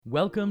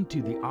Welcome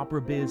to the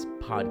Opera Biz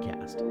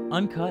podcast,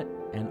 uncut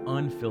and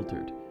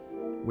unfiltered,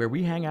 where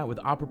we hang out with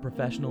opera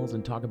professionals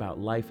and talk about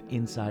life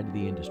inside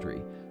the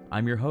industry.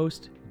 I'm your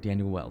host,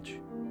 Daniel Welch.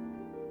 You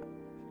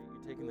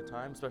taking the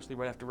time, especially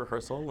right after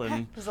rehearsal,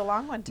 and it was a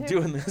long one too.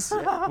 Doing this.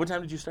 What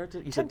time did you start?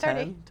 You said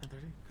 10:30.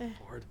 10:30.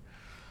 Lord,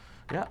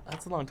 yeah,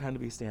 that's a long time to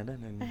be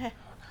standing.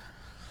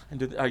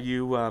 And are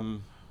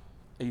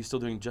you still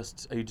doing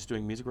Are you just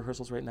doing music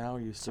rehearsals right now? Or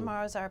are you still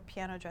Tomorrow's our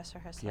piano dress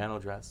rehearsal. piano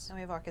dress? And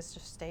we have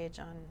orchestra stage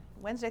on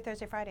Wednesday,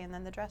 Thursday, Friday, and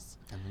then the dress.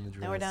 And then the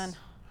dress. Then we're done.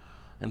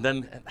 And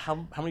then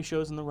how many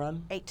shows in the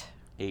run? 8.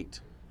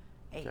 8.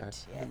 Eight, Okay.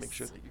 yes. Let me make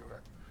sure that you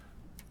are.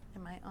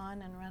 Am I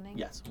on and running?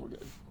 Yes, we're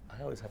good.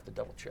 I always have to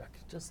double check.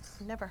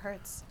 Never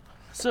hurts.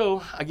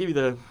 So I gave you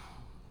the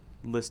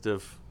list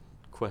of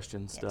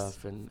question Yes.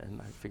 stuff,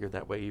 and I figured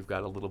that way you've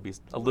got a little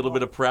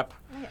bit of prep.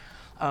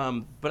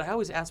 Yeah. But I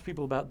always ask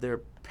people about their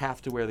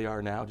path to where they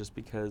are now, just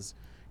because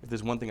if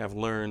there's one thing I've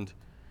learned,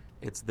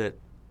 it's that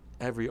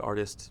every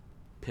artist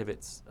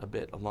pivots a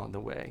bit along the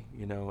way.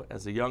 You know,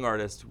 as a young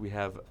artist, we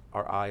have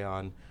our eye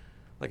on,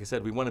 like I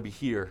said, we want to be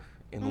here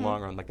in the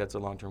long run, like that's a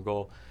long-term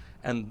goal.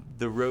 And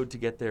the road to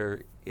get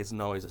there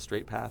isn't always a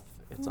straight path.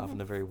 It's often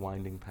a very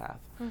winding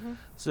path.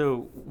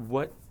 So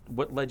what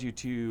led you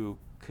to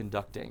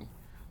conducting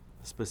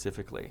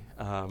specifically?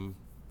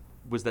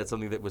 Was that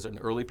something that was an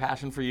early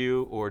passion for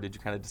you, or did you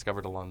kind of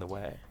discover it along the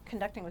way?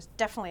 Conducting was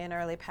definitely an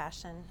early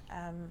passion.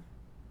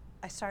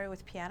 I started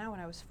with piano when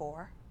I was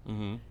 4,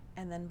 Mm-hmm.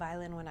 and then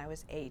violin when I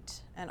was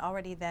 8. And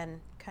already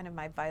then, kind of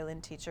my violin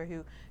teacher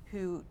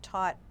who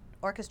taught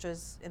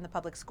orchestras in the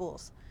public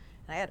schools.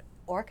 And I had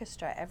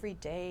orchestra every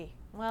day,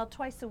 well,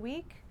 twice a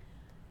week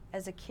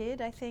as a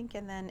kid, I think,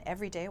 and then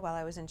every day while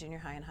I was in junior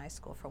high and high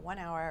school for 1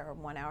 hour or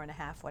 1 hour and a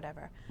half,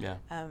 whatever. Yeah.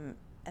 And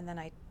then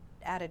I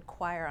added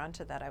choir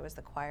onto that. I was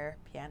the choir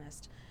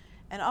pianist.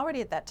 And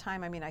already at that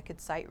time, I mean, I could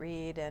sight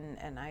read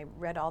and I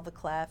read all the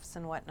clefs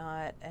and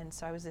whatnot. And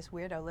so I was this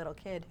weirdo little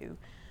kid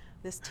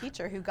this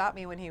teacher who got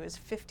me when he was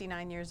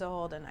 59 years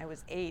old and I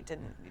was 8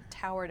 and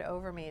towered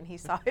over me, and he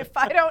saw if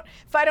I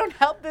don't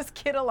help this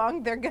kid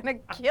along, they're gonna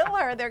kill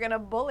her, they're gonna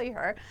bully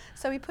her.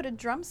 So he put a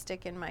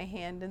drumstick in my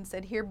hand and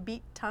said, "Here,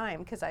 beat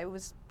time," because I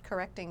was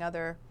correcting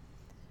other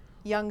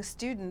young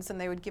students and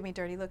they would give me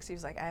dirty looks. He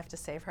was like, "I have to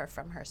save her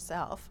from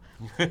herself."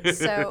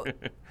 So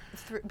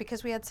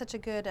because we had such a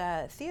good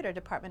theater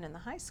department in the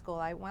high school,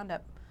 I wound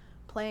up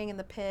playing in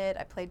the pit.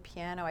 I played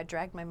piano. I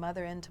dragged my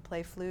mother in to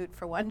play flute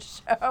for one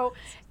show,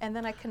 and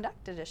then I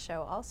conducted a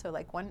show also,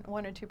 like one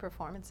or two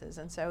performances.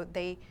 And so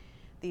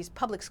these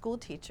public school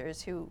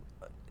teachers who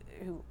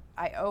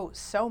I owe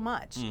so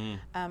much,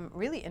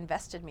 really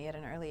invested me at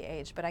an early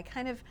age. But I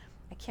can't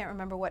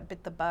remember what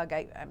bit the bug.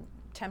 I'm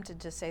tempted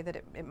to say that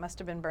it must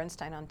have been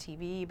Bernstein on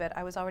TV, but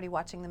I was already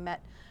watching the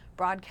Met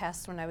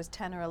broadcasts when I was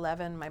 10 or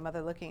 11, my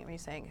mother looking at me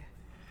saying,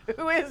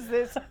 "Who is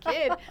this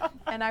kid?"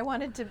 And I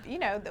wanted to,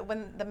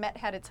 when the Met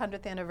had its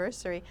 100th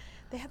anniversary,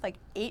 they had like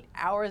 8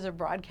 hours of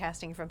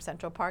broadcasting from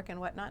Central Park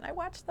and whatnot, and I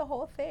watched the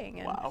whole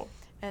thing. And, Wow.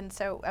 And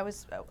so I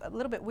was a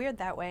little bit weird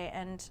that way,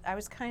 and I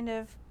was kind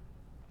of,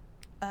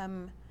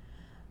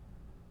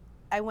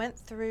 I went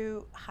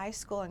through high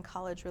school and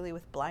college really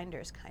with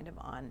blinders kind of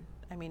on.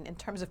 I mean, in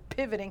terms of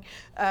pivoting,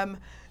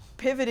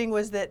 pivoting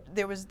was that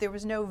there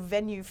was no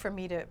venue for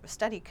me to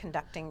study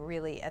conducting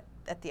really at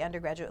the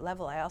undergraduate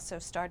level. I also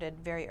started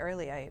very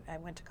early. I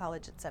went to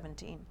college at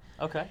 17.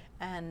 Okay.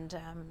 And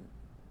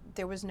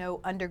there was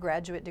no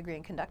undergraduate degree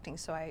in conducting,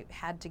 so I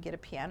had to get a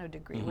piano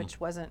degree, which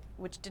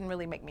didn't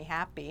really make me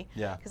happy.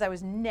 Yeah. Because I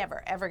was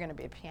never ever going to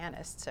be a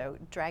pianist. So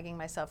dragging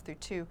myself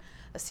through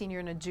a senior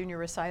and a junior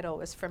recital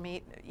was for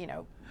me,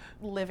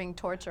 living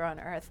torture on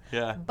earth.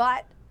 Yeah.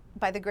 But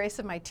by the grace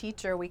of my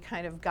teacher, we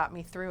kind of got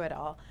me through it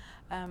all.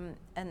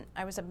 And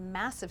I was a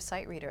massive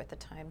sight reader at the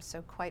time,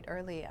 so quite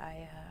early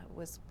I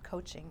was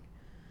coaching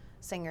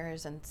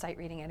singers and sight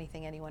reading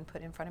anything anyone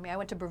put in front of me. I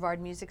went to Brevard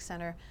Music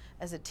Center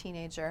as a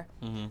teenager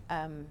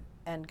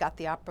and got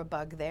the opera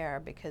bug there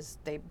because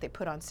they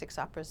put on 6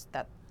 operas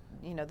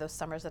those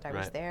summers that I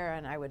was there,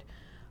 and I would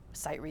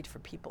sight read for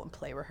people and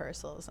play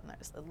rehearsals, and I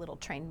was a little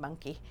trained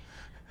monkey.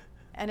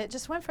 And it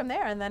just went from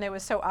there, and then it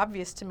was so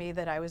obvious to me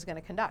that I was going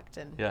to conduct,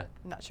 and I'm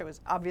not sure it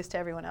was obvious to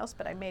everyone else,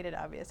 but I made it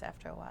obvious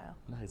after a while.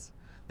 Nice.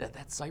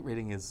 That sight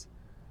reading is,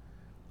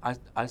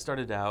 I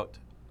started out,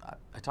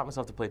 I taught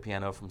myself to play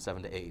piano from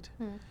 7 to 8,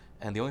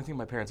 and the only thing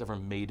my parents ever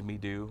made me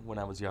do when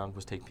I was young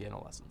was take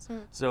piano lessons.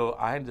 So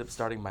I ended up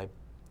starting my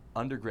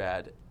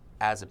undergrad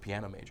as a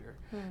piano major,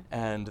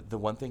 and the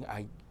one thing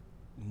I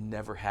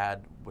never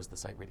had was the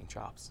sight reading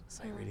chops.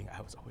 Sight reading,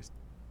 I was always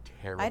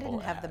terrible I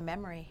didn't have at.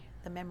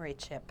 the memory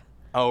chip.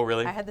 Oh,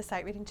 really? I had the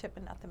sight reading chip,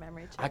 but not the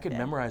memory chip. I could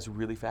memorize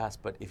really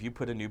fast, but if you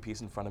put a new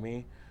piece in front of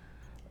me,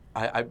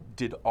 I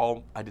did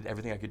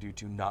everything I could do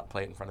to not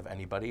play it in front of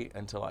anybody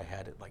until I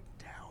had it like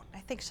down. I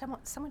think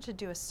someone should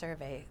do a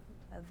survey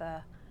of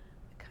the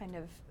kind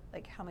of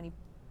like how many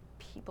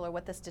people or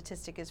what the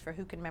statistic is for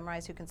who can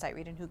memorize, who can sight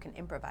read, and who can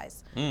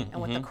improvise, Mm,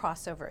 and what the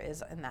crossover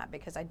is in that,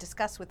 because I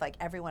discuss with like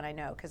everyone I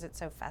know, because it's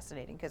so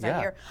fascinating, because Yeah. I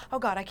hear, oh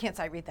God, I can't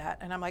sight read that,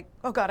 and I'm like,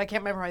 oh God, I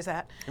can't memorize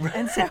that.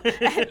 And so,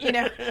 and, you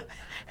know,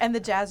 and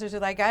the jazzers are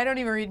like, I don't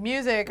even read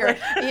music, or,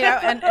 you know,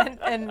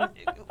 and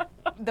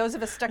those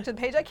of us stuck to the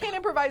page, I can't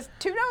improvise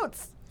 2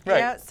 notes. You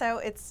Right. know? So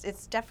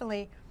it's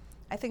definitely,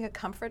 I think, a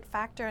comfort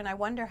factor, and I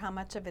wonder how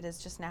much of it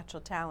is just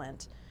natural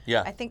talent.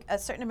 Yeah. I think a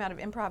certain amount of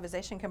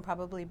improvisation can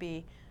probably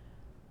be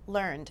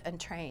learned and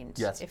trained.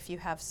 Yes. If you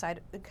have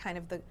kind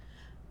of the,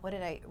 what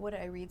did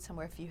I read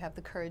somewhere? If you have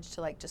the courage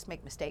to like just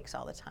make mistakes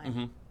all the time.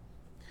 Mm-hmm.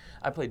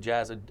 I played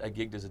jazz. I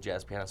gigged as a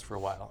jazz pianist for a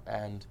while,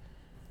 and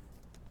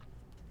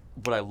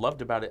what I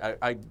loved about it,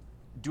 I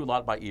do a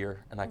lot by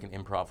ear, and I can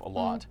improv a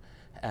lot,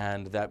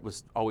 and that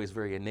was always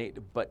very innate.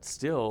 But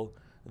still,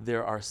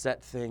 there are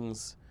set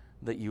things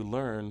that you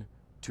learn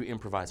to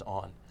improvise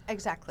on.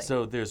 Exactly.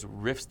 So there's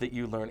riffs that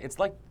you learn. It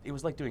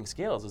was like doing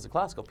scales as a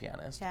classical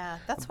pianist. Yeah,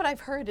 that's what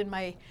I've heard in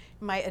my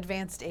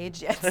advanced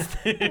age yet.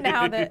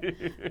 Now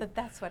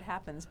that's what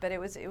happens. But it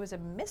was a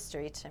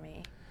mystery to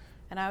me,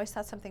 and I always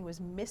thought something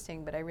was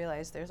missing. But I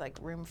realized there's like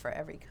room for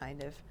every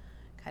kind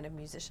of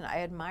musician. I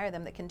admire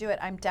them that can do it.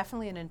 I'm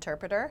definitely an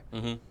interpreter.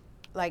 Mm-hmm.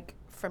 Like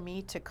for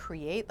me to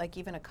create, like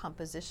even a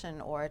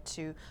composition, or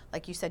to,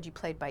 like you said, you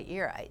played by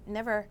ear. I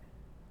never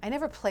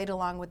played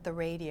along with the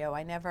radio.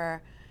 I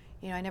never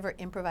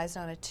improvised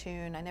on a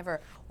tune. I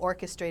never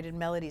orchestrated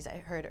melodies I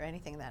heard or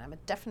anything like that. I'm a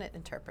definite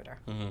interpreter.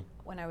 Mm-hmm.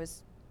 When I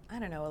was,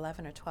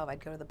 11 or 12,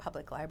 I'd go to the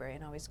public library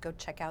and always go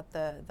check out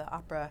the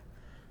opera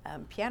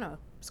piano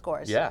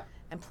scores. Yeah.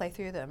 And play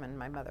through them. And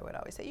my mother would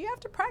always say, you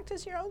have to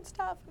practice your own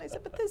stuff. And I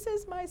said, but this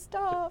is my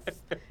stuff.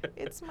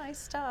 It's my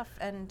stuff.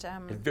 And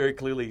It very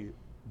clearly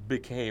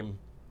became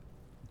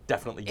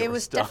definitely your it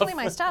was stuff.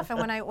 definitely my stuff. And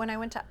when I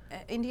went to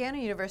Indiana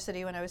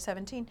University when I was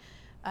 17,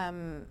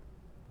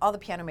 all the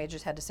piano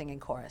majors had to sing in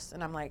chorus,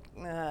 and I'm like,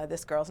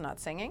 this girl's not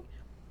singing.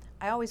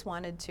 I always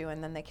wanted to,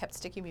 and then they kept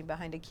sticking me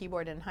behind a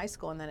keyboard in high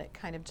school, and then it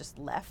kind of just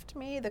left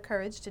me. The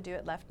courage to do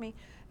it left me,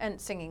 and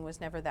singing was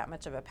never that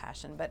much of a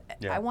passion. But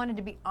Yeah. I wanted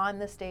to be on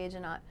the stage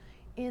and not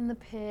in the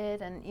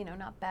pit, and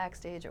not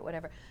backstage or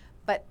whatever.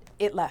 But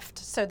it left.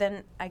 So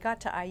then I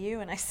got to IU,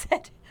 and I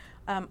said,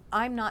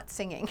 I'm not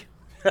singing.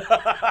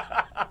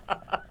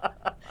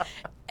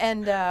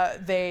 And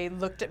they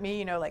looked at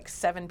me, like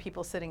 7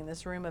 people sitting in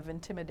this room of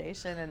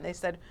intimidation, and they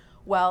said,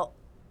 well,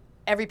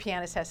 every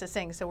pianist has to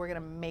sing, so we're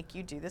going to make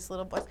you do this,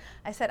 little voice.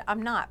 I said,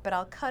 I'm not, but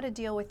I'll cut a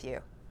deal with you.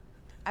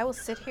 I will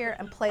sit here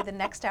and play the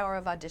next hour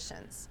of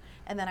auditions,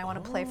 and then I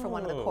want to play for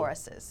one of the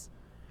choruses.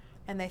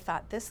 And they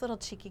thought, this little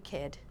cheeky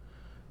kid.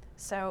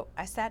 So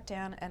I sat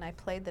down and I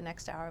played the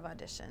next hour of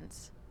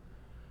auditions.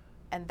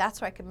 And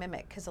that's where I could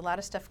mimic, because a lot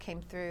of stuff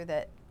came through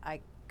that I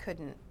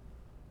couldn't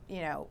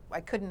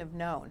have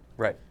known.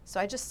 Right. So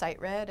I just sight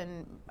read,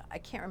 and I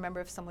can't remember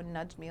if someone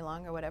nudged me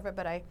along or whatever,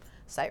 but I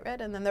sight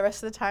read, and then the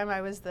rest of the time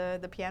I was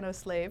the piano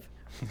slave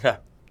Yeah.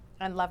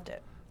 and loved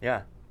it.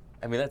 Yeah.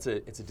 I mean, it's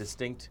a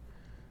distinct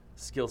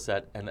skill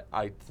set, and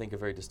I think a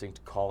very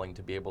distinct calling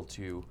to be able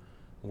to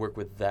work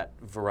with that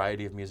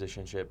variety of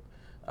musicianship,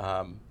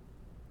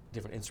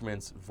 different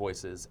instruments,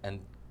 voices, and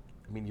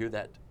I mean, you're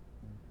that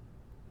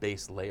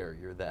bass layer.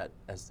 You're that,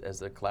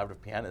 as a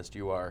collaborative pianist,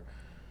 you are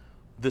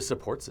the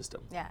support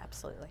system. Yeah,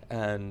 absolutely.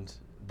 And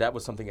that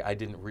was something I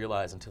didn't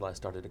realize until I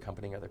started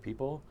accompanying other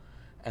people,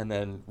 and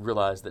then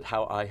realized that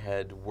how I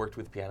had worked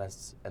with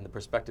pianists and the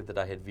perspective that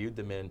I had viewed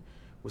them in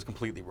was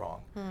completely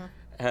wrong.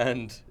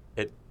 And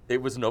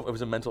it was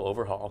a mental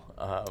overhaul.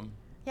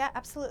 Yeah,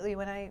 absolutely.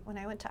 When I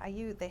went to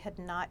IU, they had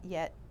not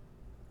yet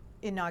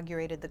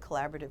inaugurated the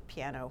collaborative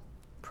piano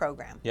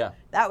program. Yeah.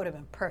 That would have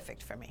been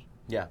perfect for me.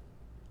 Yeah.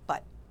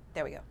 But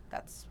there we go.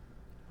 That's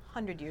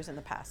 100 years in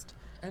the past.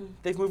 And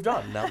they've moved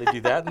on. Now they do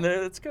that, and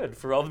it's good.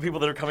 For all the people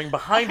that are coming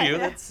behind you, Yeah,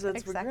 that's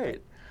exactly.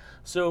 great.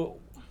 So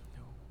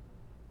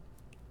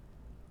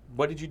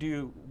what did you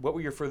do? What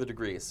were your further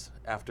degrees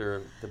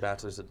after the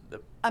bachelor's?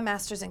 A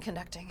master's in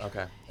conducting.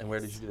 Okay. And where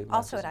did you do the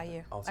Also master's? at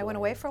IU. Also I went at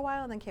away IU. for a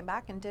while and then came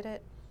back and did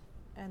it,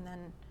 and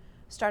then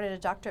started a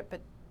doctorate, but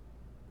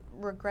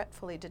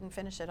regretfully didn't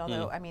finish it.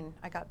 Although, I mean,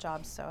 I got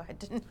jobs, so I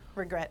didn't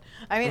regret.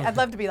 I mean, I'd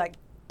love to be like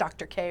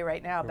Dr. K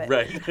right now, but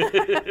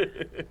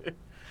Right.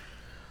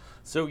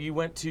 So you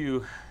went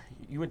to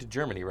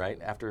Germany,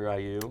 right? After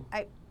IU?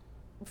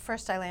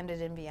 First I landed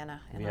in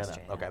Vienna, in Vienna.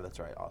 Austria. Okay, that's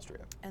right,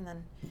 Austria. And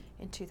then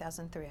in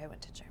 2003 I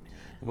went to Germany.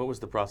 And what was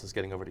the process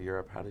getting over to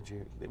Europe? How did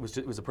you? It was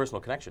a personal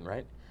connection,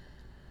 right?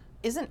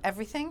 Isn't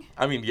everything?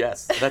 I mean,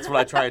 yes. That's what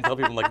I try and tell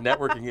people. Like,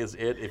 networking is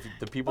it. If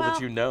the people that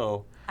Well, you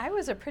know. I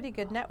was a pretty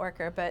good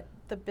networker, but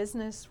the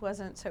business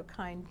wasn't so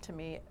kind to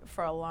me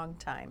for a long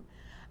time.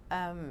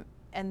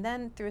 And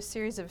then through a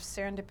series of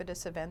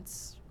serendipitous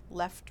events,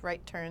 left,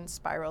 right turns,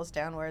 spirals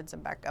downwards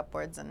and back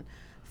upwards, and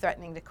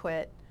threatening to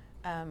quit,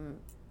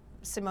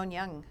 Simone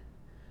Young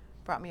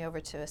brought me over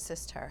to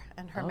assist her.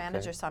 And her Okay.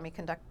 manager saw me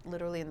conduct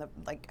literally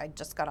I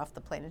just got off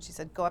the plane, and she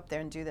said, go up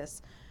there and do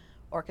this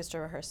orchestra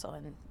rehearsal.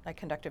 And I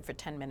conducted for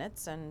 10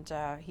 minutes, and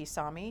he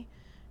saw me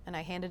And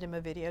I handed him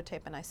a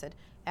videotape and I said,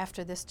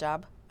 after this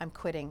job, I'm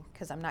quitting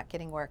because I'm not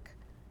getting work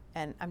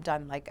and I'm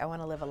done. Like, I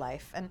want to live a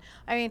life. And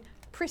I mean,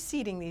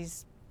 preceding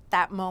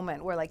that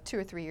moment were like 2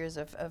 or 3 years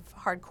of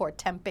hardcore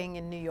temping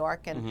in New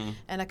York and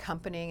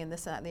accompanying and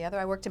this and that and the other.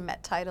 I worked in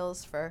Met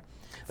Titles for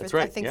That's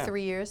right, I think yeah.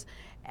 3 years,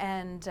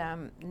 and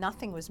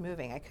nothing was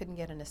moving. I couldn't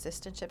get an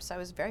assistantship, so I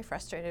was very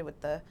frustrated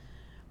with the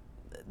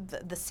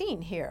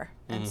scene here.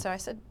 And so I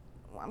said,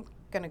 well, I'm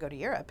going to go to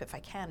Europe if I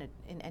can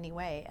in any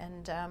way.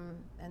 And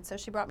so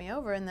she brought me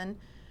over, and then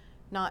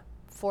not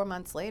 4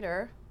 months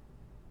later,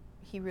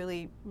 he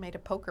really made a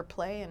poker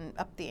play and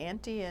upped the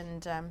ante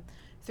and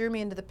threw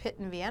me into the pit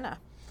in Vienna.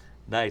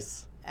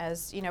 Nice.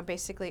 As, you know,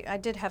 basically, I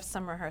did have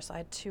some rehearsal. I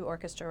had 2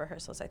 orchestra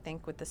rehearsals, I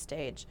think, with the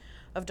stage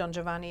of Don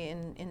Giovanni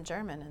in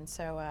German. And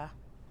so,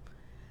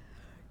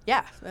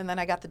 yeah, and then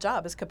I got the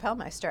job as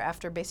Kapellmeister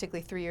after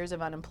basically 3 years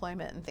of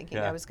unemployment and thinking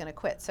I was going to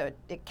quit. So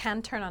it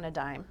can turn on a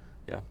dime.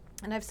 Yeah.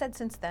 And I've said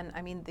since then,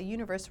 I mean, the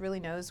universe really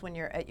knows when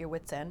you're at your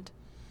wit's end.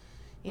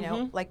 You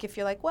know, like if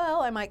you're like,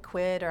 well, I might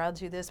quit or I'll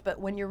do this. But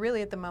when you're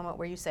really at the moment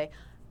where you say,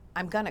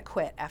 I'm going to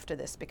quit after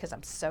this because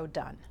I'm so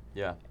done.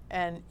 Yeah.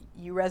 And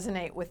you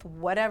resonate with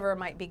whatever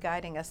might be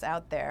guiding us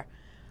out there,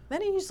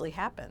 then it usually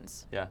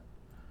happens. Yeah.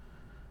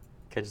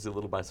 Catches you a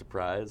little by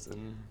surprise,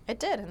 and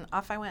It did, and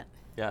off I went.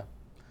 yeah.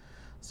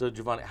 So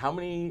Giovanni, how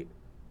many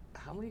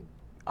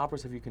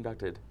operas have you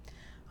conducted?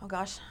 Oh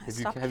gosh, I Have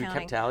stopped you counting.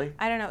 kept tally?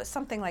 I don't know,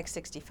 something like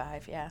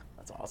 65. Yeah,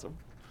 That's awesome.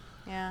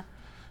 yeah.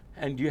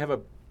 And do you have a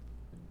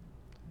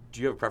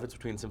preference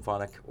between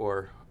symphonic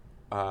or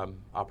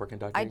opera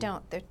conducting? I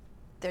don't.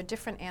 They're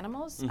different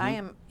animals. I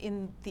am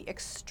in the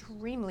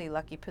extremely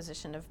lucky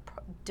position of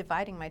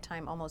dividing my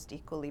time almost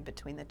equally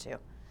between the two.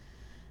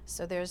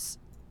 So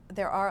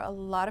there are a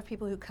lot of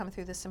people who come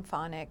through the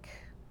symphonic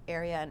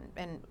area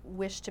and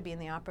wish to be in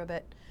the opera,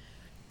 but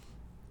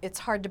it's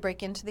hard to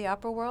break into the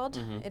opera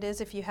world. It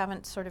is if you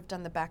haven't sort of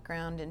done the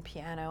background in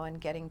piano and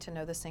getting to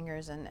know the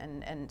singers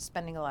and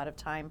spending a lot of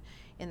time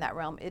in that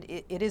realm.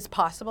 It is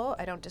possible.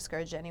 I don't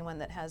discourage anyone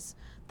that has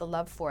the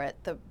love for it.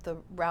 The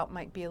route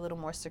might be a little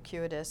more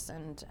circuitous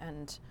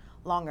and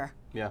longer.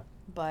 Yeah.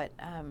 But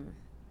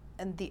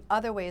and the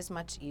other way is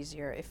much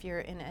easier. If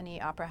you're in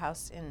any opera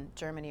house in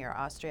Germany or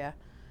Austria,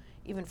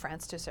 even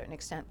France to a certain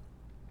extent,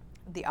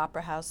 the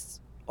opera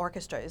house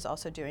orchestra is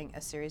also doing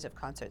a series of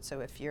concerts.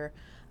 So if you're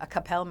a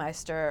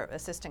Kapellmeister,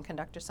 assistant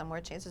conductor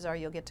somewhere, chances are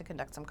you'll get to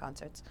conduct some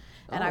concerts.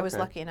 And I was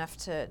lucky enough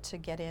to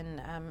get in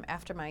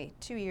after my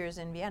 2 years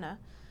in Vienna.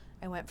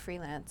 I went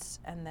freelance,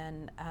 and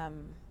then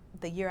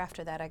the year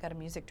after that I got a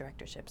music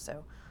directorship.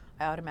 So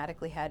I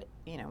automatically had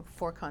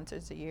 4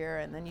 concerts a year,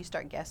 and then you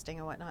start guesting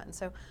and whatnot. And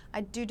so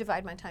I do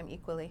divide my time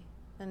equally,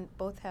 and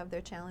both have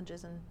their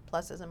challenges and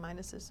pluses and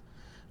minuses.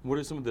 What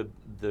are some of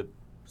the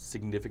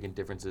significant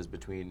differences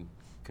between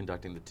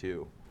conducting the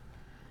two?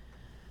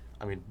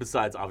 I mean,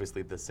 besides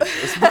obviously the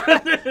singers.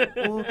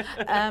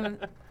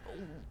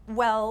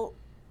 Well,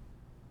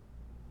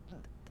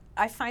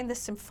 I find the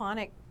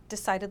symphonic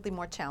decidedly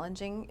more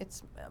challenging.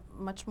 It's a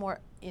much more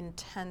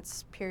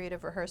intense period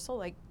of rehearsal.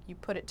 Like, you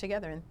put it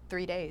together in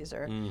 3 days,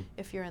 or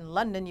if you're in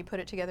London, you put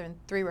it together in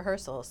 3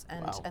 rehearsals,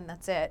 and and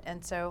that's it.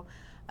 And so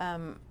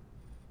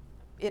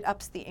it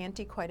ups the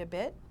ante quite a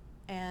bit,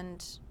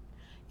 and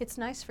it's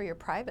nice for your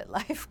private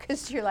life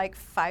because you're like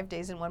 5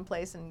 days in one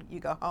place and you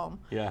go home.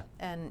 Yeah.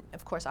 And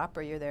of course,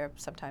 opera, you're there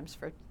sometimes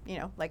for,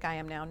 like I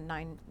am now,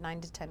 9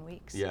 to 10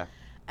 weeks. Yeah.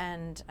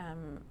 And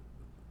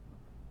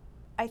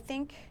I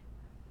think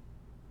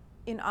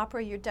in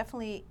opera, you're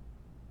definitely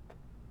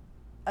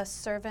a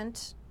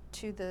servant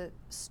to the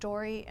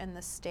story and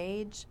the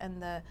stage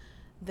and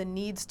the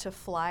needs to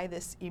fly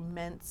this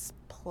immense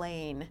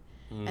plane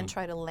and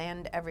try to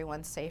land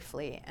everyone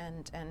safely,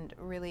 and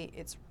really,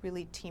 it's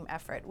really team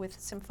effort. With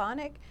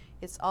symphonic,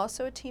 it's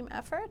also a team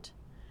effort,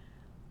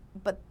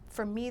 but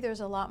for me,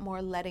 there's a lot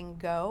more letting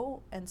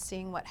go and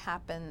seeing what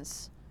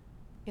happens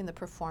in the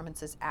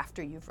performances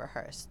after you've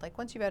rehearsed. Like,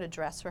 once you've had a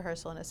dress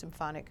rehearsal in a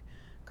symphonic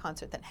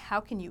concert, then how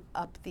can you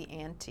up the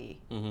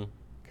ante?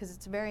 Because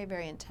it's very,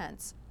 very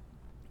intense.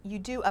 You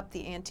do up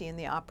the ante in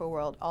the opera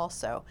world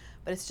also,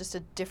 but it's just a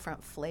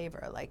different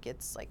flavor. Like,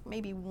 it's like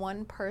maybe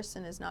one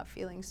person is not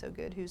feeling so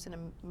good who's in a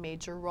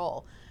major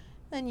role.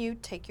 Then you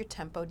take your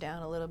tempo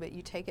down a little bit,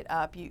 you take it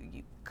up,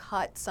 you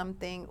cut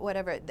something,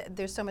 whatever.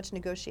 There's so much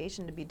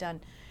negotiation to be done.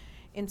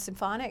 In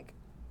symphonic,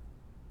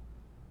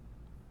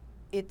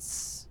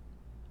 it's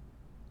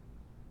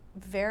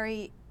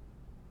very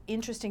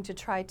interesting to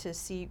try to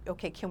see,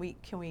 okay, can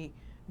we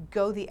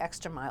go the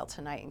extra mile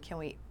tonight, and can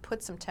we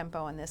put some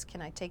tempo on this?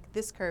 Can I take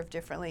this curve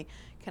differently?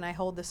 Can I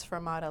hold this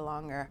fermata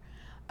longer?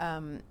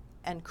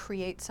 And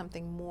create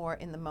something more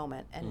in the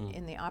moment. And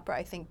in the opera,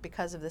 I think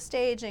because of the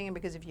staging and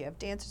because if you have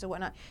dancers and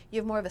whatnot, you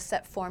have more of a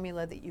set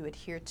formula that you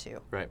adhere to.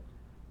 Right.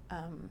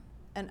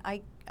 And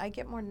I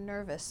get more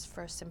nervous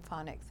for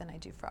symphonic than I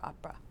do for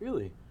opera.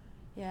 Really?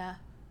 Yeah.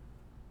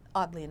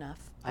 Oddly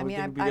enough. I mean,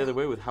 it would be the other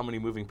way with how many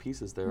moving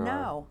pieces there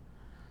are.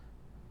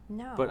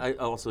 No. But I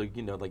also,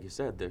 like you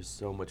said, there's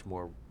so much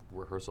more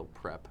rehearsal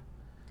prep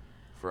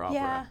for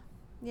opera.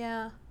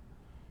 Yeah.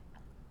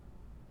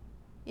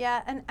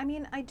 Yeah, and I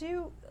mean, I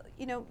do,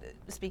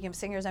 speaking of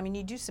singers, I mean,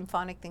 you do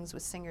symphonic things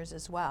with singers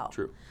as well.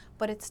 True.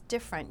 But it's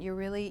different.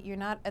 You're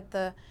not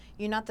the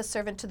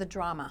servant to the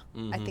drama.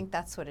 I think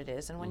that's what it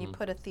is. And when you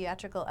put a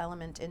theatrical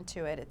element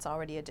into it, it's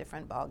already a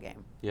different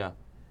ballgame. Yeah.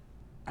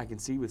 I can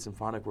see with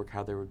symphonic work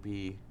how there would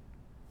be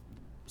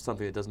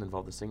something that doesn't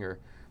involve the singer.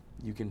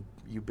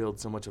 You build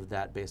so much of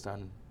that based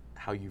on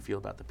how you feel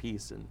about the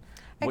piece and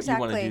what you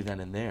want to do then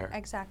and there.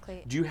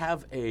 Exactly. Do you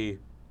have a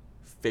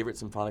favorite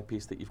symphonic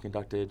piece that you've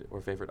conducted,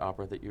 or favorite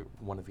opera that you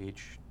one of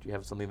each? Do you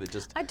have something that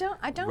just I don't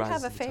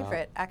rises have a to the top?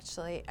 favorite,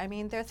 actually. I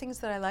mean, there are things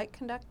that I like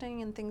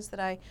conducting and things that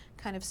I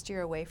kind of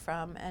steer away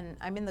from, and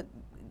I'm in the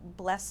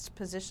blessed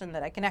position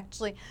that I can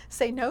actually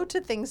say no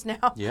to things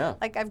now. Yeah.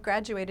 Like, I've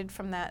graduated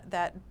from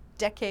that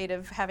decade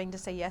of having to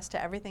say yes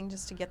to everything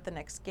just to get the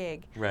next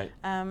gig. Right.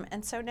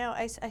 And so now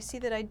I see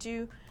that I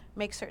do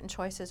make certain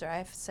choices, or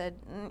I've said,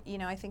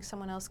 I think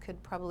someone else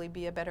could probably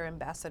be a better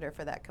ambassador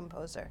for that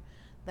composer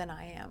than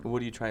I am. What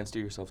do you try and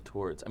steer yourself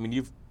towards? I mean,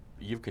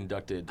 you've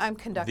conducted I'm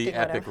conducting the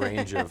epic whatever.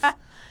 range of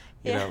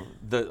Yeah.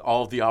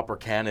 all of the opera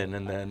canon,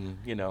 and then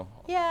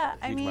Yeah,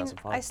 I huge mean, amounts of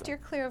fun I stuff. steer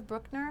clear of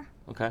Bruckner.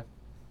 Okay.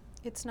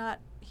 He's not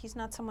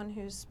someone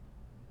who's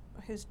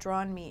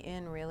drawn me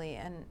in, really,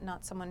 and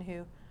not someone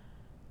who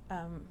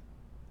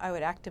I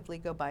would actively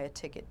go buy a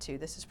ticket to.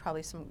 This is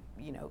probably some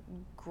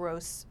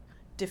gross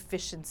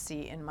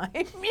deficiency in my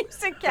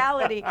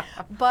musicality,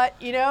 but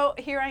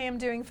here I am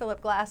doing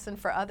Philip Glass, and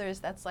for others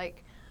that's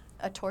like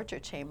a torture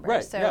chamber.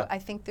 Right, So yeah. I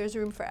think there's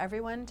room for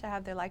everyone to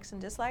have their likes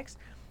and dislikes.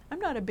 I'm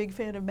not a big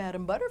fan of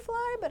Madame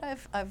Butterfly, but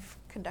I've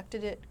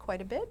conducted it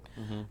quite a bit.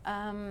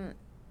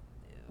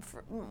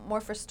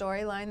 More for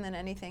storyline than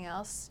anything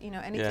else.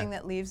 Anything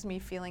that leaves me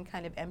feeling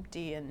kind of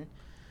empty and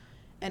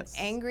Yes.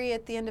 angry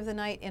at the end of the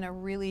night in a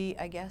really,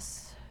 I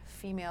guess,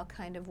 female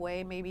kind of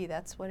way. Maybe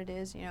that's what it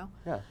is. Yeah.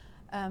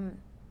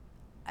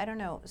 I don't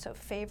know. So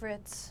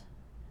favorites,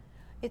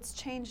 it's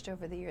changed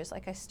over the years.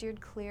 Like, I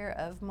steered clear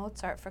of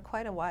Mozart for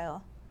quite a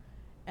while,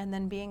 and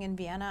then being in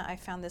Vienna, I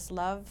found this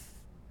love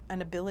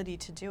and ability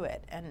to do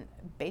it. And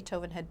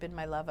Beethoven had been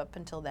my love up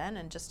until then,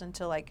 and just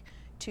until like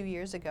 2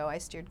 years ago, I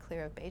steered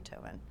clear of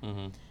Beethoven.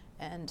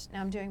 And now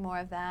I'm doing more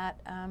of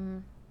that.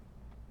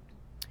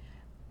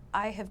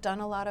 I have done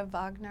a lot of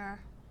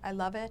Wagner. I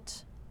love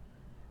it.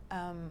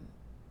 And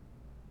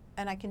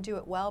I can do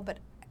it well, but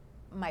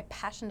my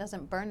passion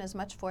doesn't burn as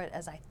much for it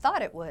as I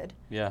thought it would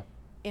Yeah.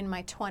 in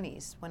my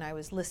 20s when I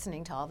was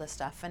listening to all this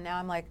stuff. And now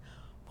I'm like,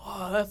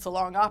 whoa, that's a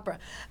long opera.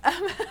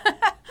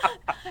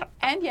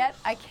 And yet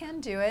I can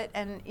do it.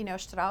 And,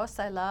 Strauss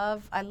I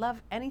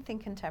love anything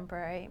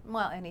contemporary.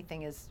 Well,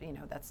 anything is,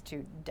 that's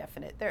too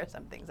definite. There are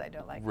some things I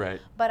don't like. Right.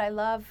 But I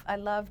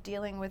love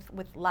dealing with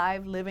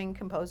live, living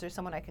composers,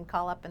 someone I can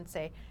call up and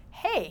say,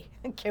 hey,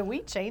 can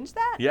we change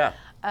that? Yeah.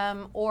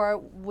 Or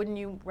wouldn't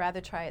you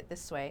rather try it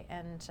this way?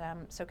 And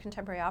so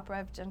contemporary opera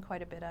I've done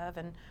quite a bit of,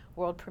 and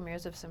world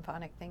premieres of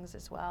symphonic things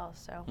as well.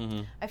 So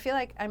I feel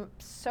like I'm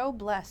so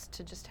blessed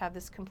to just have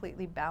this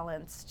completely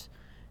balanced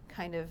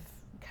kind of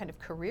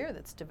career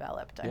that's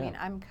developed. I Yeah. mean,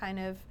 I'm kind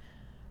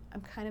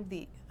of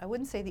the, I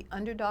wouldn't say the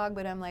underdog,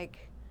 but I'm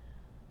like,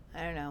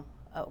 I don't know,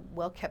 a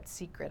well-kept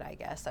secret, I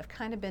guess.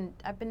 I've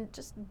been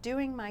just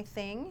doing my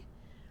thing,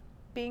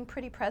 being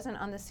pretty present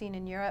on the scene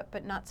in Europe,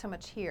 but not so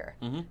much here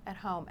at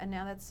home. And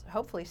now that's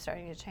hopefully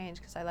starting to change,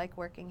 because I like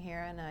working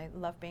here and I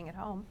love being at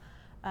home.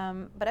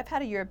 But I've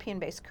had a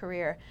European-based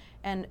career,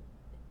 and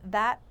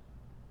that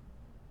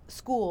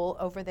school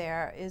over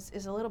there is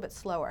a little bit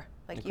slower.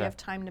 Like, Okay. you have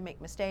time to make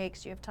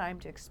mistakes, you have time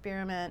to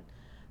experiment.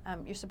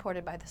 You're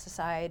supported by the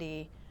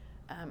society,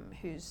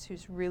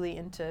 who's really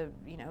into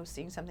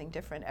seeing something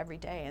different every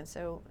day, and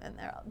so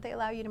they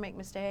allow you to make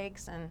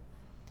mistakes, and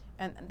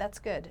that's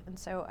good. And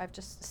so I've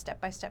just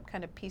step by step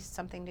kind of pieced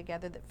something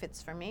together that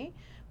fits for me,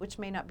 which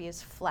may not be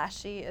as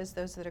flashy as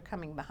those that are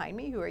coming behind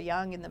me, who are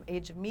young in the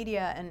age of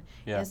media and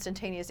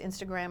instantaneous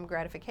Instagram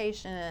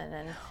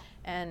gratification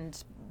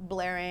and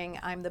blaring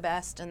I'm the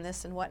best and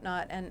this and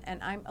whatnot, and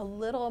I'm a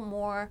little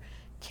more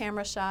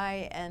camera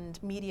shy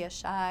and media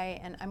shy,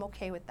 and I'm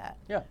okay with that.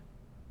 Yeah.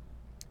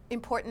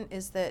 Important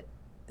is that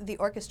the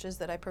orchestras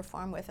that I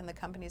perform with and the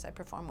companies I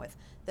perform with,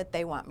 that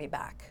they want me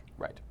back.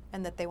 Right.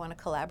 And that they want to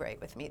collaborate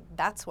with me.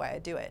 That's why I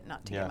do it,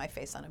 not to Yeah. get my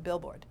face on a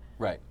billboard.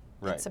 Right.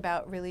 Right. It's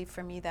about, really,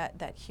 for me,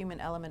 that human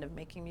element of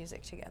making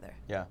music together.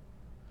 Yeah.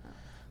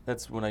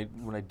 That's when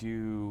I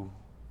do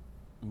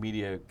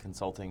media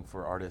consulting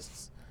for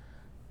artists.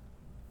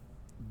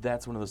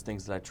 That's one of those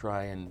things that I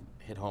try and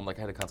hit home. Like,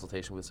 I had a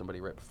consultation with somebody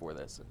right before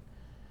this, and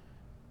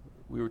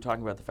we were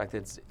talking about the fact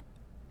that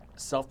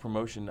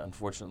self-promotion,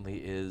 unfortunately,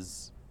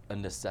 is a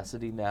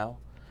necessity now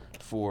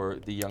for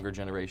the younger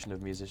generation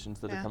of musicians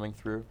that are coming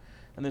through,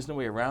 and there's no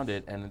way around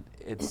it. And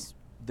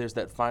there's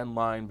that fine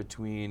line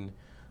between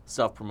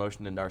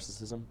self-promotion and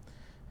narcissism,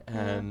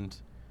 and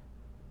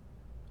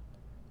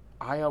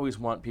I always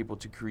want people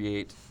to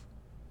create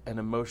an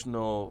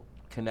emotional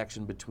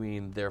connection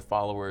between their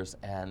followers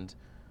and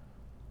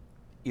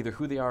either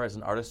who they are as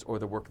an artist or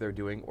the work they're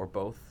doing, or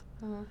both.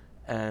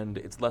 And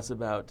it's less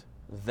about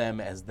them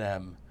as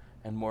them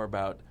and more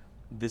about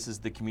this is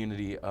the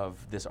community of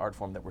this art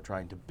form that we're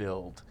trying to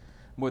build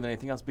more than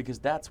anything else, because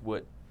that's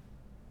what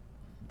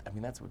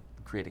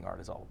creating art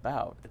is all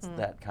about. It's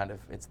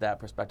it's that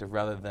perspective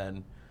rather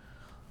than,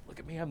 look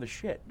at me, I'm the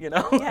shit,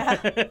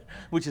 Yeah.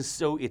 which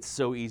is it's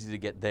so easy to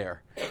get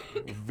there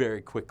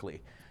very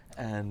quickly.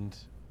 And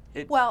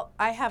Well,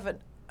 I have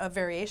a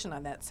variation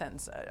on that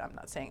sentence. I'm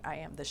not saying I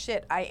am the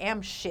shit. I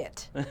am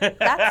shit.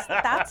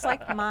 That's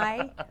like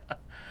my,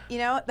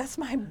 that's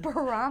my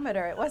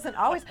barometer. It wasn't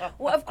always.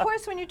 Well, of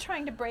course, when you're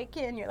trying to break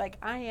in, you're like,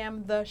 I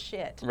am the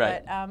shit.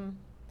 Right. But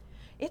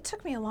it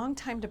took me a long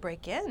time to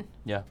break in.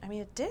 Yeah. I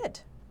mean, it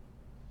did.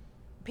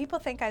 People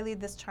think I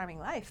lead this charming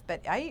life,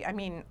 but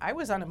I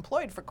was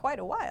unemployed for quite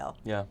a while.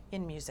 Yeah.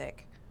 In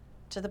music,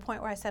 to the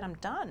point where I said I'm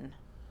done.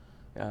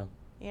 Yeah.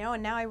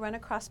 And now I run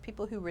across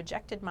people who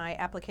rejected my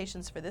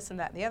applications for this and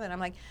that and the other, and I'm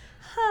like,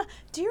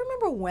 do you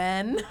remember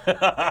when?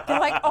 They're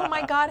like, oh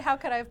my God, how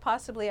could I have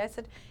possibly? I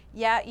said,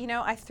 yeah,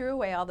 I threw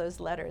away all those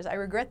letters. I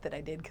regret that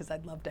I did, because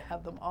I'd love to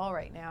have them all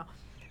right now.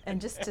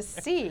 And just to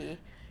see,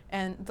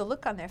 and the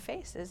look on their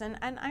faces. And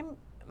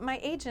my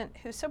agent,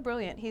 who's so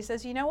brilliant, he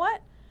says, you know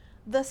what?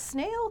 The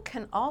snail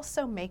can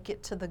also make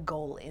it to the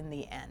goal in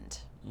the end.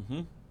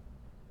 Mm-hmm.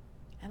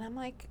 And I'm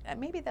like,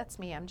 maybe that's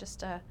me. I'm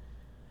just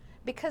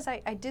because I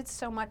did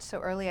so much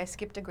so early. I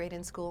skipped a grade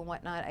in school and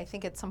whatnot. I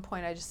think at some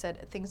point I just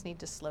said things need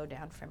to slow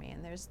down for me,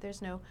 and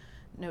there's no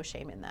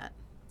shame in that.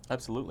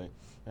 Absolutely,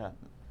 yeah.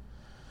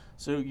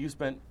 So you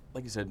spent,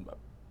 like you said,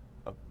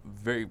 a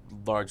very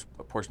large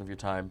portion of your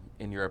time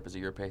in Europe as a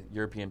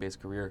European-based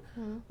career.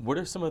 Mm-hmm. What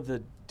are some of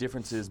the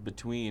differences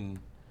between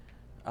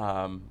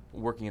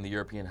working in the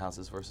European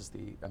houses versus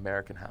the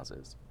American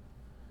houses?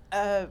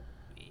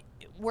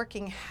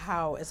 Working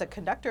how? As a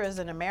conductor, as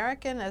an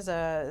American, as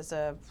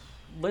a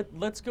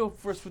Let's go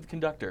first with the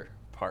conductor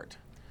part.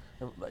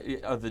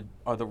 Are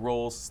the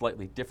roles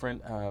slightly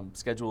different?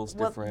 Schedules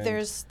different?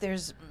 Well,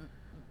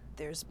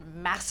 there's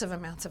massive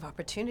amounts of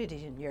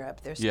opportunity in Europe.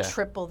 There's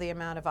triple the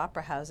amount of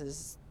opera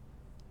houses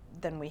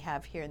than we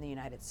have here in the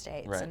United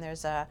States. Right. And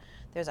there's a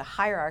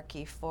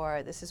hierarchy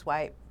for, this is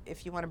why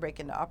if you want to break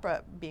into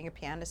opera, being a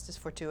pianist is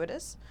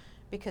fortuitous,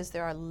 because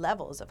there are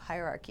levels of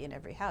hierarchy in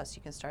every house.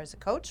 You can start as a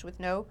coach with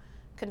no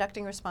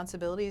conducting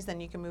responsibilities, then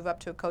you can move up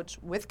to a coach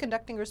with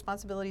conducting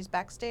responsibilities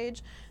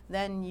backstage,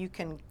 then you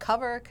can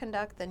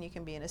conduct, then you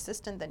can be an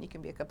assistant, then you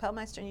can be a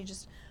Kapellmeister, and you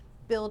just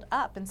build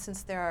up. And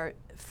since there are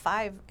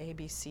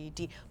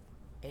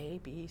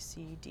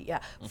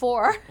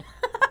 4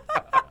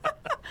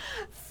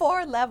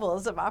 4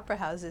 levels of opera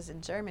houses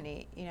in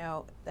Germany,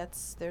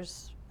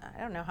 there's I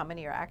don't know how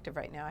many are active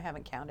right now. I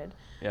haven't counted.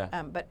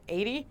 Yeah. But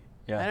 80?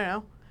 Yeah. I don't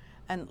know.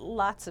 And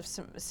lots of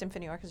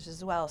symphony orchestras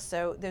as well.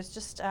 So there's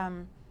just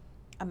a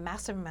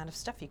massive amount of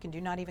stuff you can do,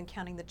 not even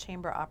counting the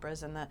chamber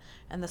operas and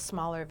the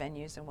smaller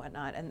venues and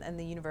whatnot, and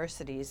the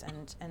universities.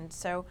 And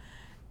so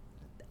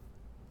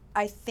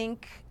I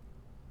think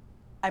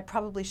I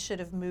probably should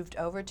have moved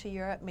over to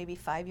Europe maybe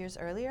 5 years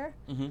earlier.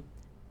 Mm-hmm.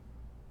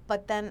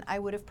 But then I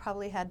would have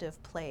probably had to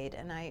have played,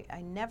 and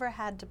I never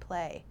had to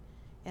play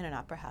in an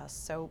opera house.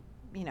 So,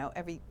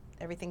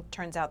 everything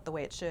turns out the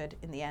way it should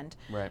in the end.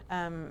 Right.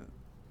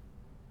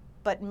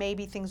 But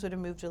maybe things would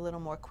have moved a little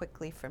more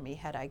quickly for me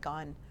had I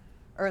gone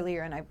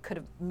earlier, and I could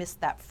have missed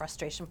that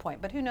frustration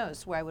point. But who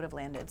knows where I would have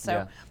landed.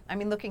 So,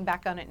 looking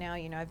back on it now,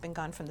 I've been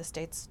gone from the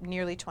States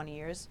nearly 20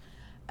 years.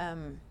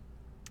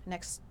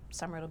 Next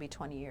summer it'll be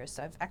 20 years.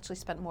 So I've actually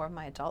spent more of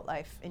my adult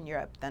life in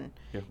Europe than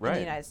in the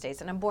United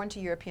States. And I'm born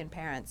to European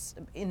parents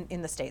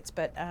in the States.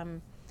 But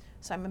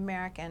so I'm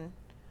American.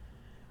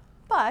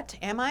 But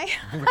am I?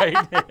 Right.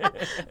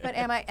 But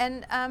am I?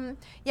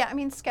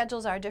 And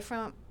schedules are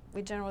different.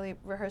 We generally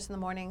rehearse in the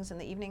mornings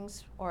and the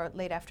evenings or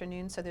late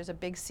afternoon, so there's a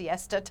big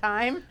siesta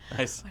time,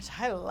 nice. Which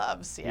I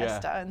love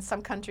siesta. Yeah. In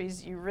some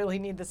countries, you really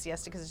need the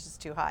siesta because it's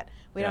just too hot.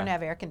 We don't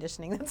have air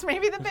conditioning. That's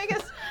maybe the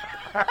biggest.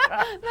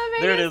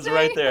 There it is, thing.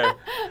 Right there.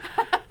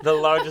 The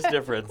largest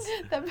difference.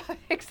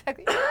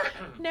 Exactly.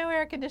 No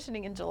air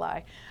conditioning in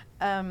July.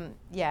 And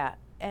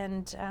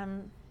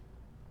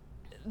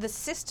the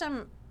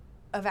system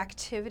of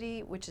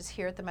activity, which is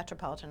here at the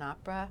Metropolitan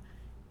Opera,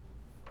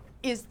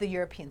 is the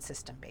European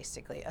system,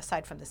 basically,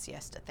 aside from the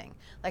siesta thing.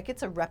 Like,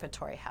 it's a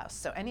repertory house.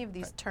 So any of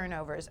these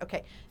turnovers,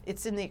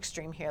 it's in the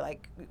extreme here.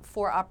 Like,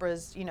 4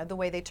 operas, the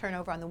way they turn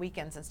over on the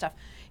weekends and stuff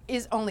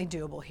is only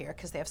doable here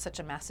because they have such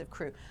a massive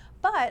crew.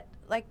 But,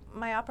 like,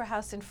 my opera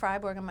house in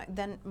Freiburg and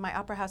then my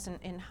opera house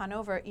in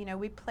Hanover,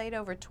 we played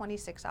over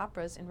 26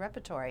 operas in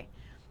repertory.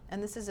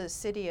 And this is a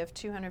city of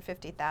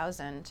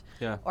 250,000,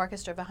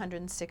 orchestra of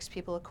 106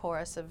 people, a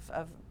chorus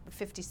of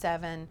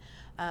 57,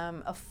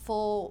 a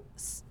full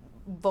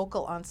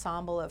vocal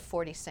ensemble of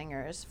 40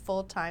 singers,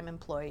 full-time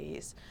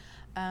employees,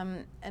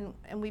 and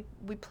we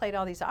played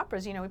all these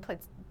operas. We played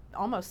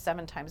almost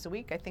 7 times a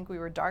week. I think we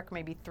were dark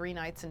maybe 3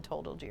 nights in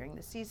total during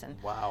the season.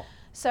 Wow.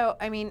 So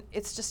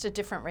it's just a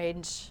different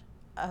range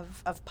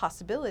of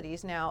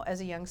possibilities. Now, as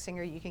a young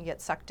singer, you can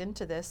get sucked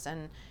into this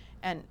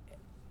and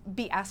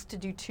be asked to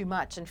do too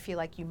much and feel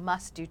like you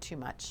must do too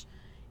much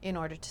in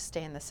order to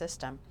stay in the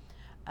system.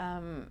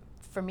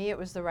 For me, it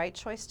was the right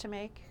choice to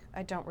make.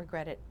 I don't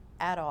regret it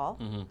at all.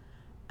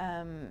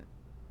 Mm-hmm.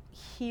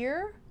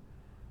 Here,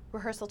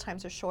 rehearsal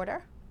times are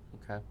shorter,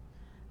 Okay.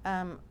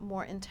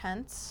 more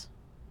intense.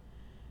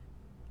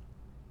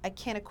 I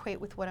can't equate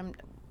with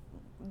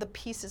the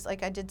pieces,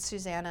 like I did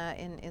Susanna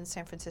in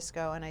San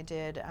Francisco, and I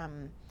did,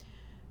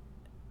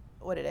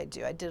 what did I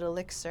do? I did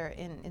Elixir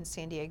in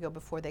San Diego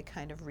before they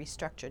kind of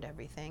restructured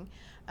everything.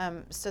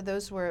 So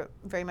those were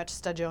very much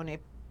stagione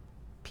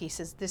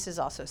pieces. This is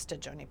also a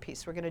stagione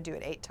piece. We're going to do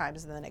it 8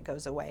 times and then it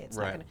goes away. It's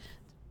Right. not going to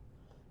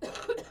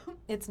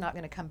it's not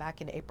going to come back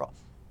in April.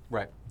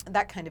 Right.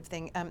 That kind of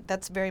thing.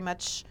 That's very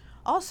much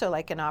also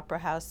like an opera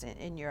house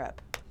in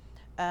Europe.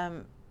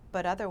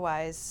 But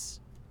otherwise,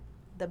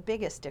 the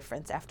biggest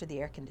difference after the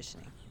air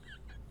conditioning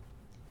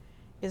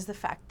is the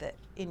fact that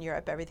in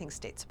Europe everything's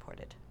state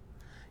supported.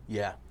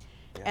 Yeah.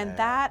 And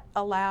that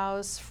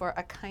allows for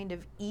a kind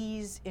of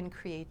ease in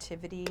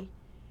creativity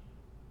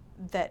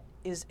that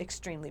is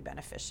extremely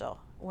beneficial.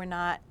 We're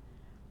not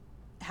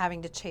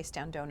having to chase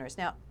down donors.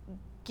 Now,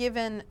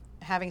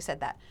 having said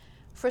that,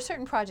 for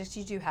certain projects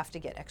you do have to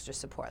get extra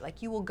support.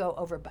 Like you will go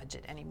over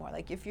budget anymore.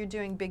 Like if you're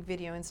doing big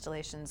video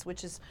installations,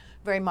 which is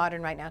very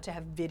modern right now to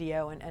have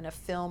video and a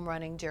film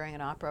running during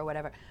an opera or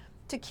whatever,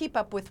 to keep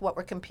up with what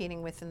we're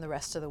competing with in the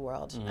rest of the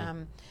world.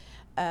 Mm-hmm.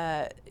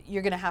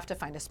 You're going to have to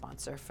find a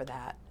sponsor for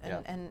that,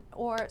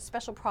 or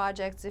special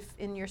projects. If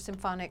in your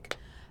symphonic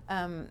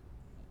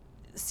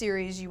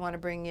series you want to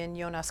bring in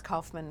Jonas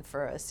Kaufmann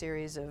for a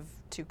series of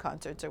 2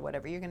 concerts or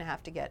whatever, you're going to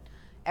have to get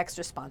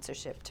extra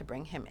sponsorship to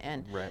bring him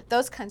in. Right.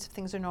 Those kinds of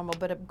things are normal,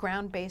 but a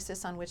ground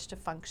basis on which to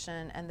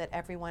function, and that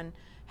everyone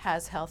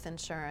has health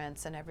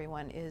insurance and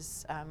everyone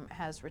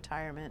has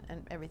retirement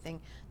and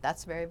everything,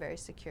 that's very, very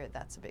secure.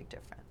 That's a big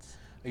difference.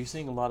 Are you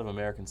seeing a lot of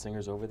American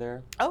singers over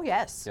there? Oh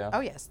yes. Yeah.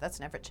 Oh yes. That's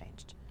never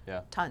changed.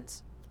 Yeah.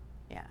 Tons.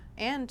 Yeah.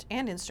 And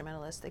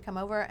instrumentalists. They come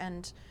over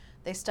and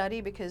they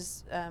study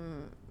because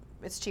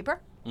it's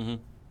cheaper.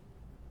 Mm-hmm.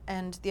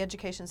 And the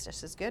education's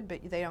just as good,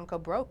 but they don't go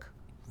broke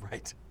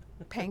Right.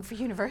 paying for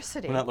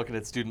university. We're not looking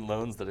at student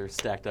loans that are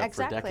stacked up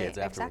for decades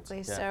afterwards. Exactly.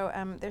 Yeah.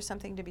 So there's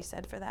something to be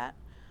said for that.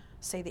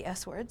 Say the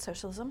S word,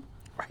 socialism.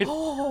 Right.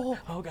 Oh.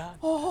 Oh God.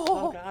 Oh.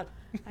 Oh God.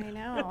 I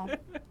know.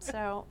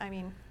 So I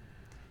mean,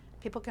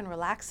 people can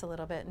relax a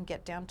little bit and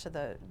get down to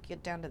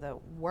the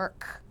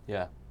work.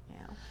 Yeah.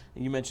 Yeah.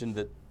 You mentioned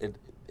that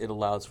it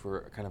allows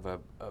for kind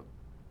of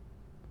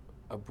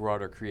a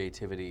broader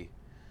creativity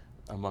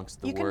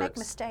amongst the You works. can make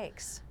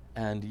mistakes.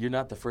 And you're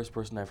not the first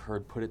person I've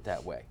heard put it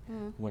that way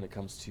when it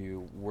comes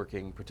to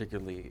working,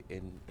 particularly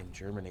in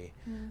Germany.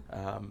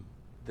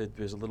 That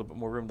there's a little bit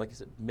more room, like you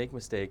said, make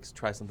mistakes,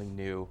 try something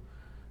new,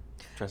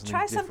 try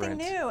something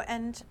different.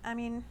 And I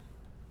mean,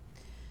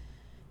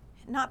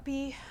 not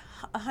be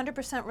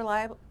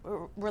 100%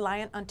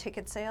 reliant on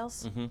ticket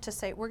sales to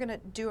say, we're going to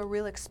do a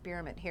real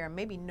experiment here, and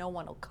maybe no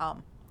one will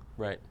come.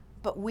 Right.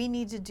 But we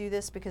need to do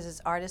this because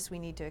as artists we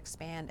need to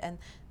expand. And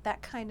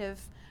that kind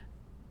of,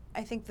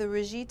 I think the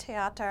Regie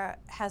Theater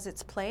has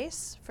its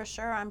place, for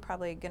sure. I'm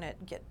probably going to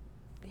get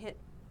hit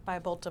by a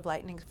bolt of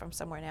lightning from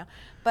somewhere now.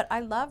 But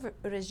I love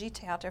Regie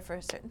Theater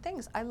for certain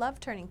things. I love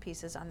turning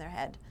pieces on their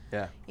head.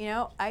 Yeah. You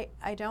know, I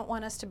don't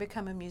want us to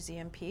become a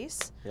museum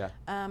piece. Yeah.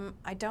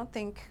 I don't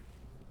think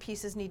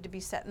pieces need to be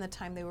set in the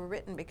time they were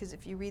written, because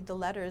if you read the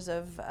letters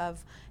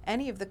of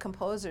any of the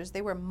composers,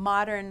 they were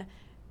modern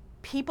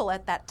people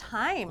at that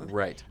time.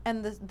 Right.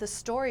 And the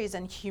stories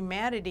and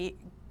humanity,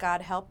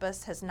 God help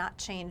us, has not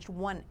changed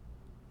one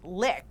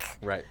lick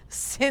Right.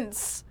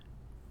 since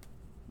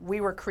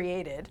we were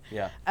created.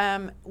 Yeah.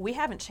 We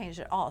haven't changed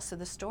at all. So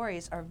the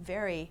stories are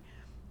very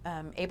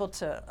able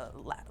to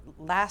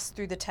last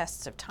through the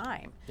tests of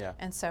time. Yeah.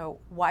 And so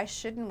why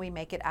shouldn't we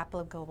make it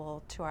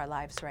applicable to our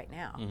lives right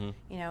now?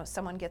 You know,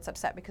 someone gets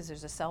upset because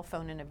there's a cell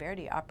phone in a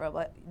Verdi opera.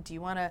 What do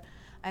you want to?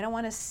 I don't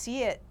want to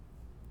see it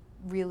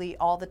really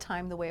all the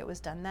time the way it was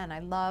done then. I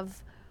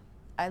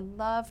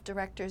love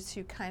directors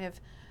who kind of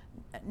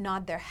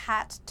nod their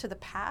hat to the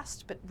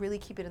past but really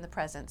keep it in the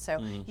present. So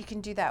you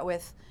can do that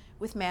with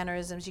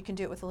mannerisms, you can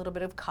do it with a little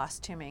bit of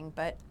costuming,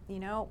 but you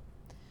know,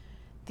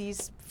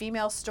 these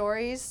female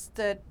stories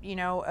that, you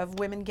know, of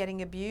women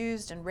getting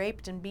abused and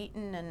raped and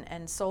beaten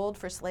and sold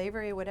for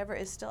slavery or whatever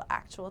is still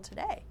actual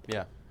today.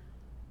 Yeah.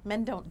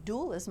 Men don't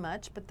duel as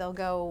much, but they'll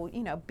go,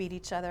 you know, beat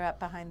each other up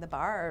behind the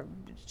bar.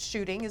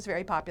 Shooting is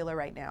very popular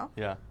right now.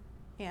 Yeah.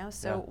 You know,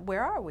 so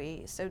where are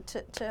we? So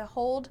to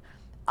hold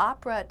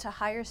opera to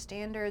higher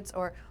standards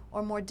or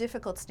more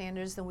difficult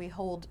standards than we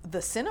hold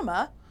the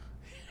cinema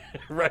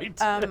Right.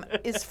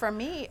 is for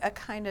me a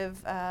kind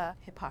of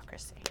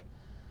hypocrisy.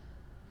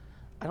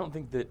 I don't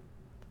think that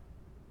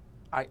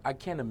I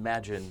can't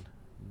imagine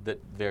that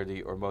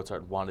Verdi or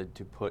Mozart wanted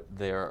to put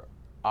their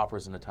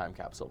operas in a time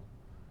capsule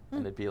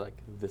and it'd be like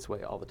this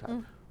way all the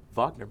time.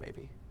 Wagner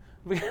maybe.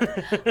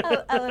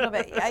 a little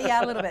bit,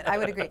 yeah, a little bit. I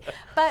would agree.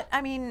 But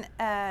I mean,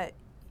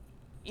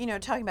 you know,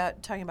 talking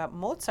about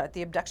Mozart,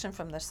 the abduction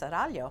from the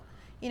Seraglio.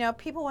 You know,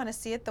 people want to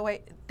see it the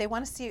way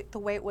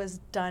it was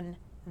done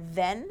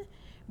then,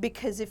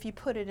 because if you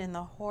put it in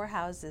the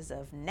whorehouses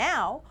of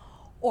now,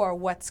 or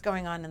what's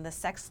going on in the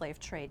sex slave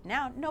trade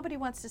now, nobody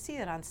wants to see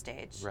it on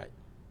stage. Right.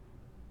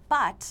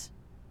 But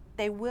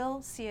they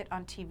will see it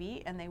on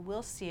TV and they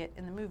will see it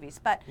in the movies.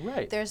 But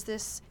Right. there's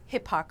this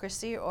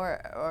hypocrisy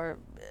or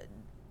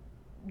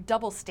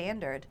double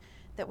standard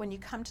that when you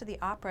come to the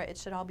opera, it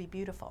should all be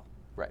beautiful.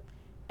 Right.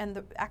 And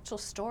the actual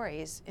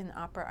stories in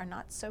opera are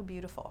not so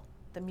beautiful.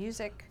 The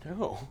music,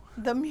 No.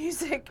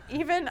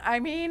 even, I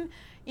mean,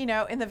 you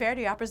know, in the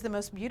Verdi operas, the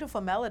most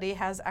beautiful melody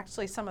has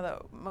actually some of the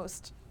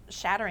most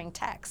shattering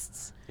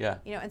texts. Yeah.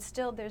 You know, and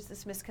still there's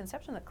this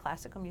misconception that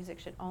classical music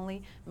should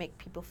only make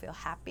people feel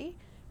happy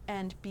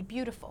and be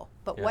beautiful.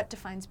 But Yeah. what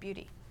defines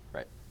beauty?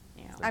 Right.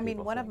 You know, Some I mean,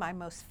 people one of think. my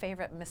most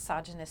favorite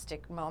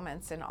misogynistic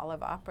moments in all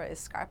of opera is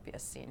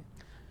Scarpia's scene.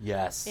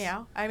 Yes. You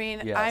know, I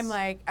mean, Yes. I'm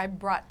like, I'm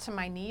brought to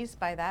my knees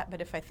by that. But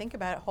if I think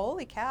about it,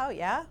 holy cow,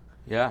 yeah,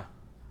 Yeah.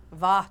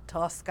 va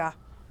Tosca.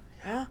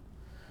 Yeah.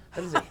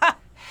 That is a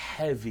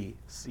heavy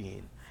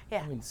scene.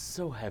 Yeah. I mean,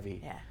 so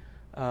heavy.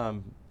 Yeah.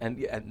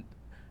 And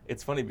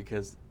it's funny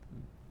because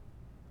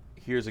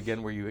here's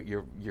again where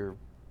you're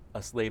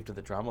a slave to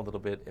the drama a little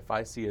bit. If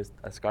I see a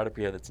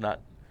Scarpia that's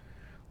not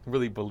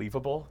really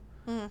believable,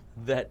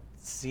 that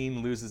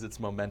scene loses its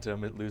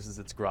momentum. It loses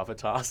its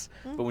gravitas.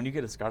 But when you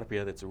get a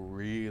Scarpia that's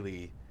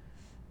really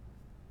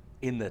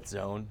in that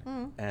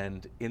zone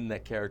and in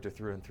that character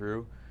through and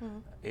through,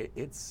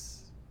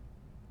 it's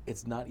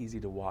not easy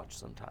to watch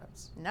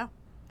sometimes. No,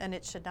 and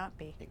it should not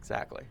be.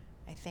 Exactly.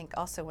 I think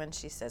also when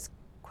she says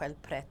quel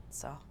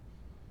prezzo,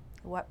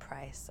 what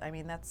price? I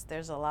mean,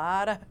 there's a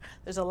lot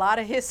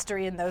of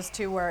history in those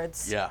two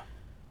words. Yeah.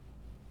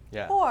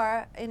 Yeah.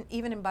 Or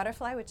even in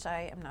Butterfly, which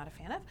I am not a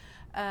fan of,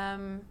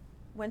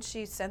 when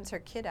she sends her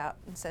kid out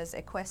and says,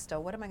 "E questo,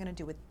 what am I going to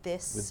do with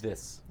this? With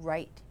this.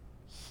 right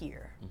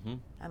here?" Mm-hmm.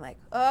 I'm like,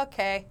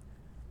 okay,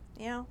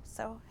 you know.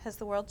 So has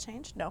the world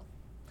changed? No.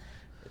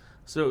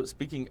 So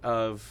speaking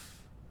of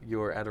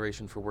your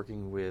adoration for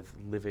working with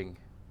living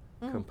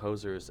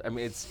composers, I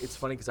mean, it's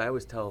funny because I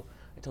tell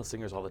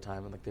singers all the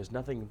time, I'm like,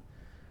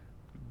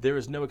 there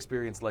is no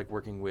experience like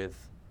working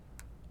with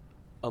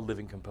a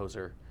living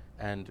composer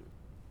and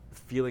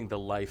feeling the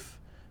life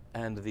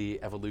and the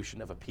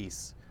evolution of a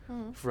piece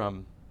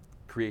from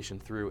creation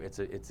through.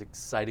 It's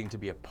exciting to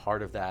be a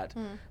part of that.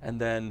 And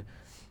then,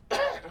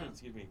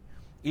 excuse me,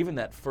 even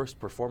that first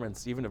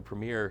performance, even a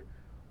premiere,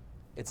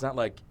 it's not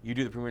like you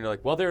do the premiere and you're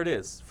like, well, there it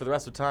is. For the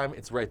rest of the time,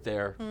 it's right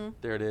there.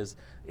 There it is.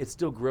 It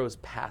still grows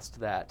past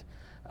that.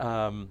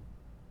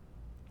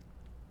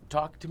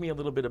 Talk to me a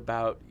little bit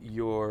about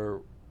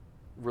your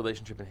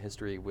relationship and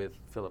history with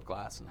Philip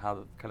Glass and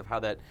how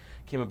that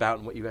came about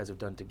and what you guys have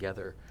done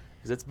together.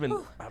 Because it's been,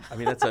 I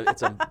mean, it's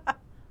a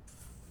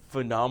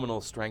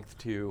phenomenal strength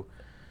to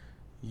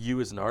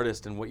you as an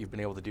artist and what you've been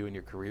able to do in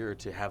your career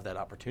to have that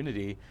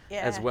opportunity,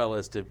 as well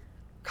as to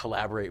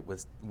collaborate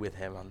with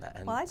him on that.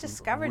 And Well, I some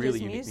discovered really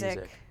his unique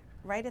music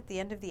right at the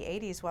end of the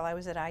 80s while I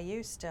was at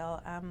IU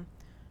still.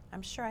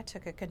 I'm sure I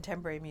took a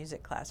contemporary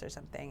music class or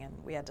something, and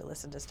we had to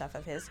listen to stuff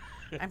of his.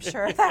 I'm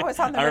sure that was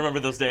on the I remember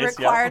those days,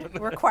 yeah.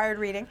 required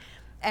reading.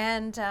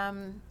 And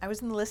I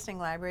was in the listening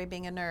library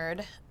being a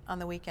nerd on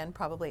the weekend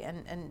probably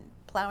and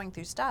plowing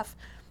through stuff.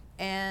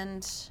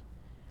 And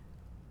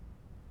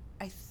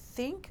I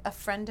think a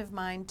friend of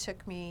mine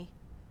took me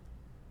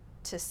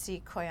to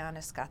see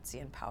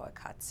Koyaanisqatsi and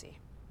Powakatsi.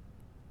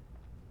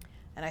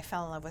 And I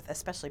fell in love with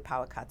especially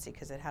Powakatsi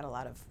because it had a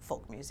lot of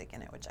folk music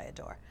in it, which I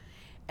adore.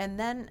 And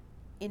then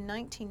in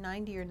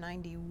 1990 or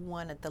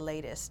 91 at the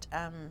latest,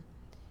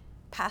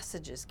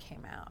 Passages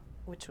came out,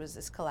 which was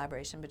this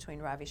collaboration between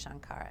Ravi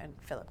Shankar and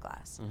Philip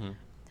Glass.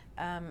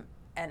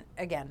 And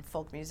again,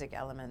 folk music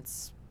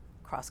elements,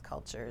 cross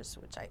cultures,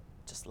 which I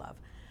just love.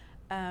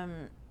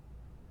 And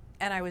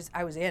I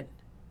was in.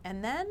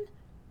 And then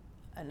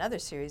another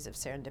series of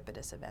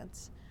serendipitous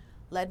events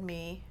led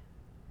me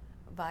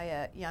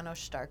via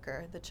Janos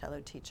Starker, the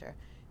cello teacher,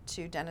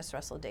 to Dennis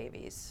Russell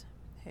Davies,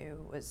 who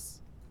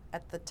was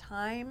at the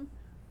time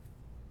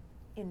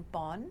in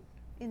Bonn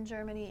in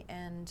Germany,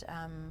 and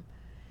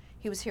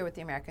he was here with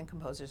the American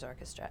Composers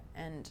Orchestra.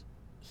 And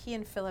he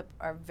and Philip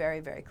are very,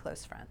 very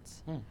close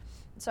friends.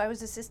 So I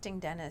was assisting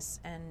Dennis,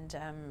 and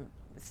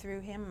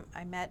through him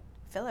I met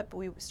Philip.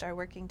 We started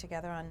working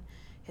together on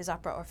his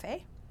opera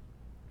Orphée,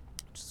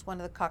 which is one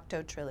of the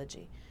Cocteau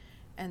trilogy.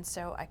 And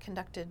so I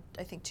conducted,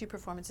 I think, 2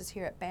 performances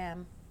here at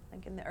BAM,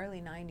 like in the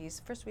early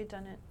 90s. First we'd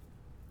done it,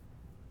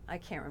 I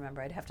can't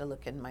remember. I'd have to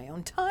look in my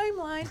own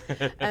timeline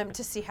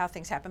to see how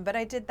things happened. But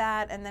I did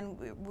that, and then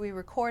we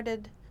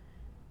recorded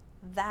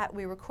that.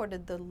 We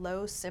recorded the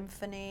Low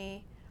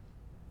Symphony.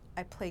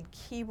 I played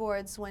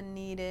keyboards when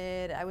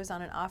needed. I was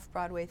on an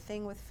off-Broadway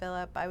thing with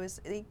Philip.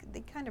 They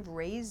kind of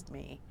raised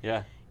me.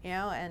 Yeah. You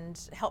know, and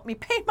helped me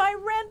pay my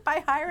rent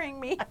by hiring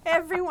me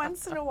every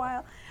once in a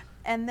while.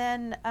 And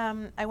then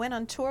I went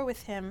on tour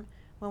with him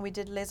when we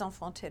did Les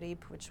Enfants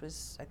Terribles, which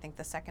was, I think,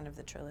 the second of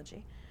the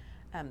trilogy,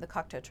 the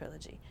Cocteau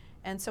trilogy.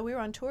 And so we were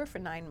on tour for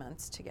 9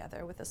 months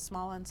together with a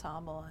small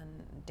ensemble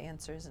and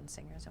dancers and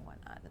singers and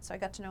whatnot. And so I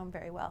got to know him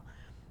very well.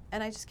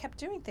 And I just kept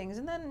doing things.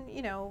 And then,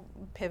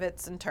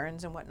 pivots and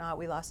turns and whatnot,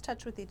 we lost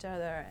touch with each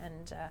other.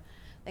 And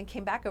then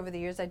came back over the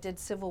years. I did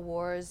Civil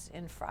Wars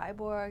in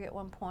Freiburg at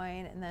one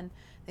point, and then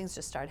things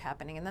just started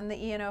happening. And then the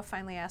ENO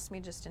finally asked me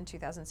just in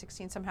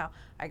 2016. Somehow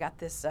I got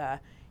this,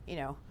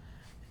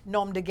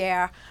 nom de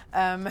guerre.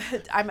 I'm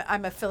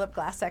a Philip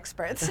Glass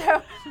expert,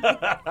 so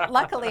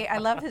luckily I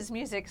love his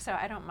music, so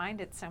I don't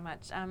mind it so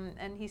much.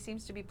 And he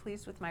seems to be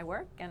pleased with my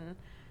work,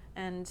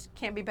 and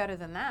can't be better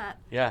than that.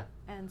 Yeah.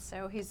 And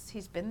so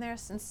he's been there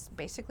since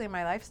basically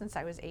my life since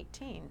I was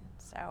 18.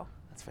 So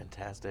that's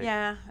fantastic.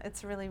 yeah,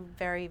 it's really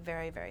very,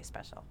 very, very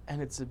special. And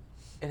it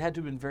had to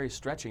have been very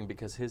stretching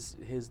because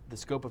the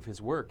scope of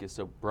his work is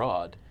so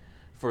broad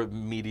for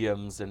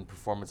mediums and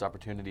performance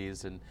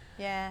opportunities, and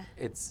Yeah.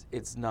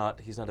 he's not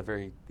a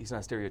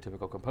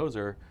stereotypical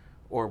composer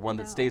or one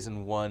that No. stays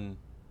in one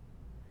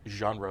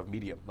genre of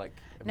medium.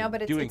 No,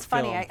 but doing it's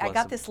funny. film I plus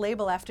got this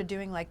label after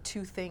doing like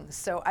 2 things,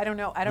 so I don't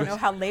know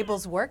how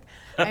labels work.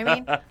 I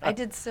mean, I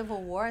did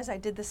Civil Wars. I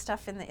did this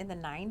stuff in the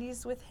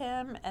 90s with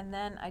him, and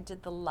then I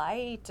did The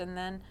Light, and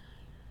then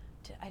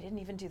I didn't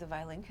even do the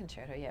violin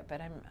concerto yet.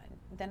 But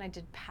then I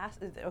did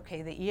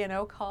the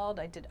ENO called.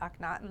 I did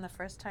Akhenaten the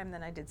first time.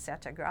 Then I did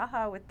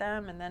Satyagraha with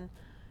them, and then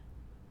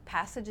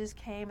Passages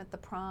came at the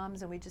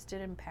proms, and we just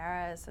did it in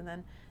Paris, and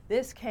then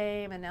this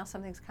came, and now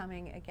something's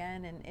coming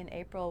again in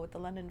April with the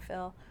London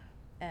Phil,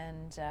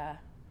 and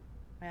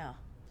yeah.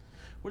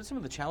 What are some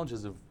of the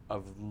challenges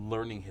of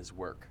learning his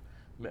work?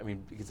 I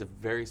mean, it's a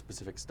very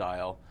specific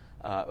style.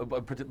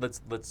 But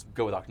let's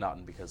go with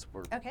Akhenaten because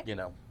Okay.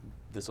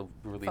 this will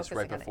release Focusing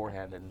right on it.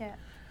 beforehand, and Yeah.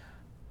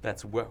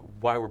 that's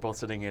why we're both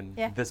sitting in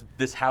Yeah.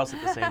 this house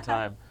at the same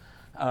time.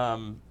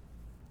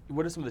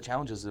 What are some of the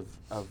challenges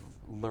of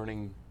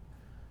learning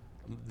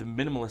the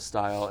minimalist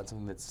style and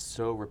something that's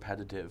so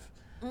repetitive?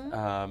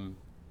 Mm-hmm.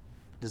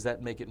 Does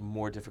that make it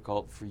more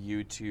difficult for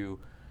you to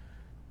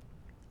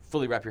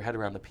fully wrap your head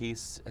around the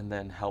piece and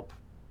then help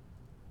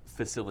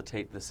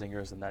facilitate the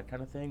singers and that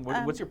kind of thing?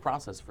 What's your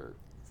process for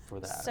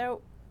that?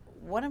 So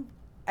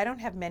I don't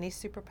have many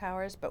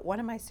superpowers, but one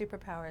of my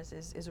superpowers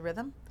is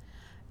rhythm.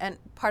 And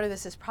part of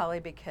this is probably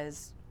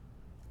because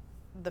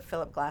the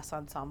Philip Glass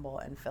Ensemble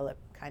and Philip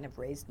kind of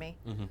raised me.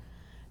 Mm-hmm.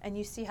 And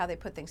you see how they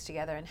put things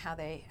together and how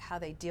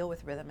they deal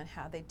with rhythm and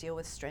how they deal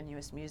with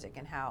strenuous music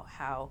and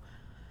how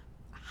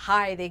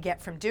high they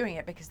get from doing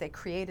it because they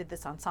created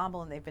this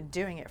ensemble and they've been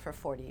doing it for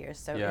 40 years.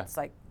 So Yeah. it's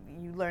like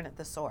you learn at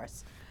the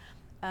source.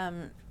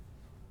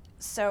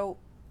 So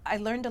I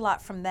learned a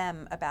lot from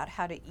them about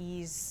how to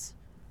ease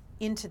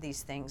into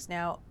these things.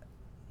 Now,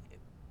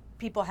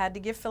 people had to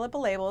give Philip a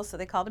label, so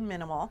they called him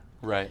minimal.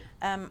 Right.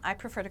 I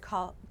prefer to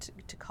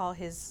call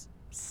his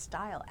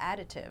style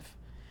additive,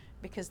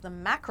 because the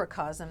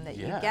macrocosm that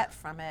you get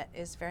from it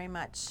is very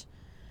much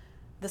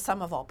the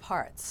sum of all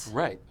parts.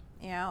 Right.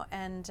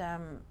 And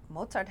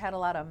Mozart had a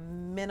lot of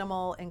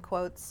minimal, in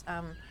quotes,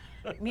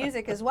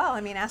 music as well.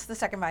 I mean, ask the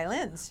second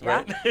violins,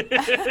 yeah?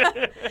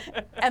 Right.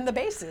 And the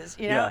basses,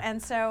 Yeah.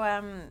 And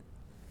so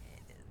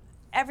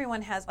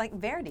everyone has, like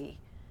Verdi,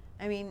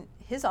 I mean,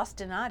 his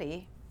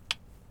ostinati,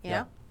 you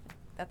know,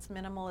 that's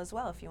minimal as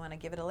well if you want to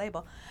give it a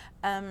label.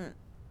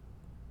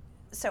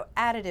 So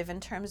additive in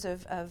terms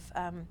of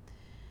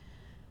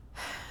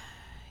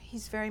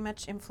he's very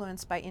much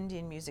influenced by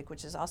Indian music,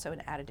 which is also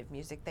an additive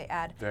music. They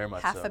add Very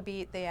much half so. a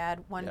beat, they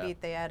add one Yeah.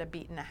 beat, they add a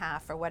beat and a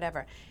half or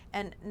whatever.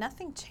 And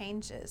nothing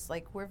changes.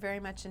 Like, we're very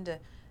much into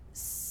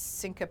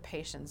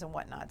syncopations and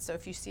whatnot. So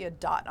if you see a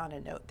dot on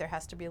a note, there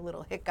has to be a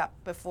little hiccup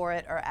before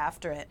it or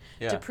after it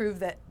Yeah. to prove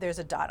that there's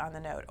a dot on the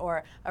note.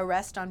 Or a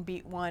rest on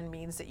beat 1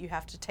 means that you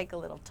have to take a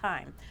little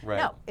time. Right.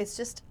 No, it's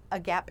just a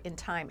gap in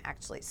time,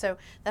 actually. So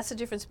that's the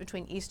difference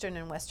between Eastern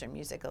and Western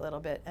music a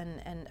little bit.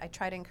 And I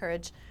try to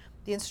encourage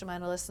the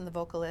instrumentalists and the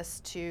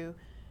vocalists to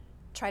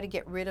try to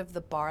get rid of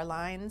the bar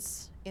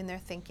lines in their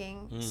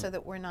thinking so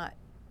that we're not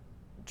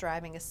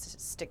driving a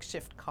stick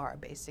shift car,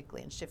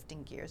 basically, and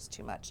shifting gears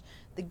too much.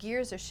 The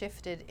gears are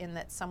shifted in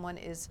that someone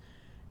is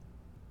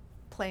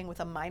playing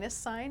with a minus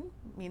sign,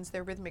 means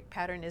their rhythmic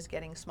pattern is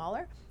getting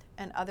smaller,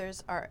 and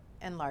others are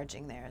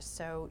enlarging theirs.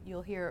 So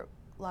you'll hear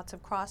lots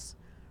of cross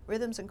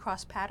rhythms and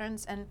cross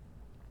patterns, and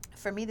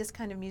for me, this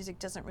kind of music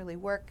doesn't really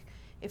work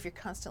if you're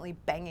constantly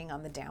banging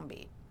on the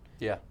downbeat.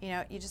 Yeah.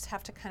 You just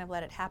have to kind of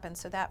let it happen.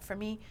 So that, for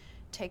me,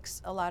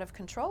 takes a lot of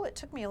control. It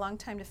took me a long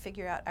time to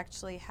figure out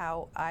actually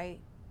how I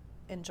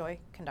enjoy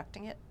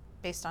conducting it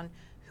based on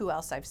who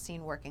else I've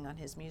seen working on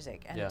his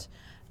music. And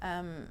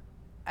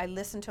I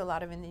listen to a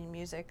lot of Indian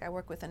music. I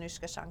work with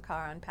Anushka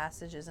Shankar on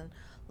Passages and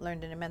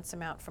learned an immense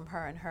amount from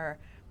her and her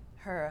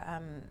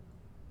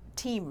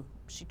team.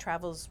 She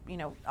travels,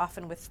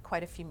 often with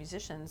quite a few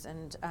musicians,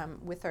 and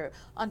with her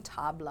on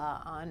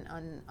tabla,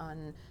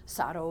 on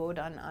sarod,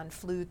 on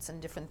flutes,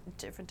 and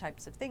different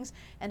types of things,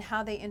 and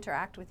how they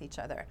interact with each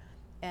other,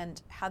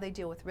 and how they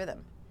deal with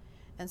rhythm.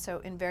 And so,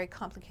 in very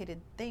complicated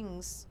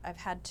things, I've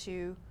had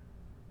to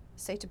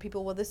say to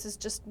people, well, this is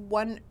just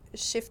one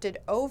shifted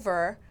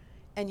over,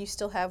 and you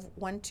still have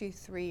 1, 2,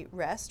 3,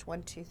 rest,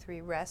 1, 2,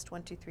 3, rest,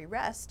 1, 2, 3,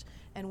 rest,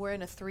 and we're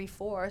in a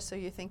 3/4, so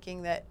you're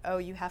thinking that, oh,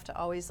 you have to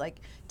always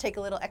like take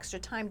a little extra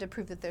time to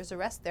prove that there's a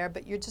rest there,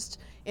 but you're just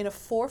in a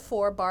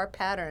 4/4 bar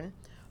pattern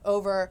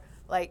over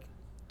like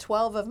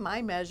 12 of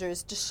my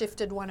measures, just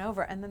shifted one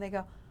over, and then they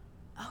go,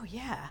 oh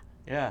yeah.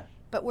 Yeah.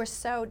 But we're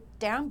so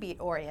downbeat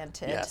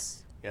oriented.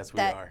 Yes. Yes, we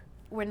that are.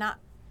 we're not.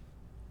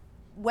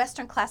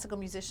 Western classical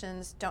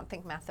musicians don't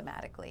think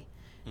mathematically,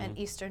 and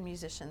Eastern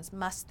musicians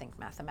must think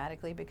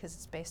mathematically because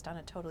it's based on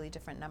a totally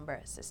different number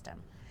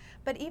system.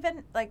 But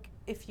even like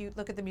if you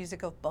look at the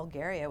music of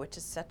Bulgaria, which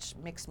is such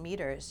mixed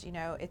meters, you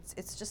know,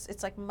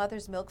 it's like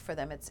mother's milk for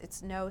them.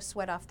 It's no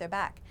sweat off their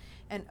back.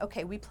 And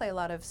okay, we play a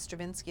lot of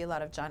Stravinsky, a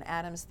lot of John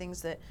Adams,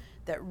 things that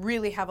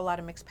really have a lot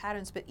of mixed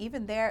patterns. But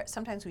even there,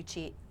 sometimes we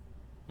cheat.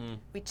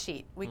 We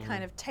cheat. We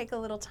kind of take a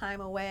little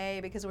time away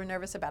because we're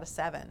nervous about a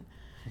 7.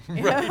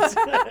 Right.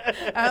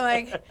 I'm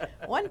like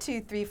 1,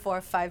 2, 3, 4,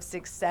 5,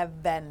 6,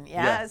 7.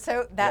 Yeah.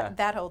 So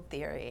that whole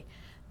theory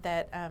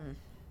that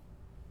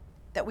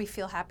that we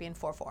feel happy in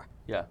 4/4.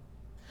 Yeah.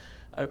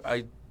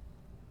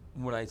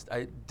 When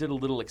I did a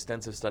little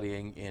extensive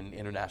studying in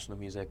international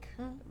music,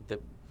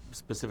 that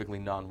specifically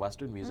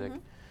non-Western music,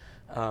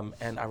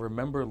 and I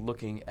remember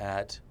looking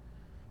at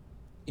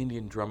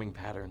Indian drumming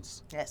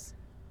patterns. Yes.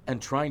 And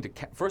trying to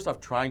first off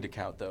trying to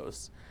count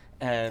those.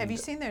 And have you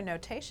seen their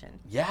notation?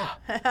 Yeah,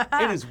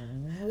 it is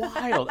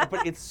wild,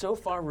 but it's so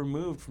far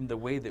removed from the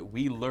way that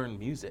we learn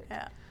music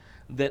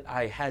that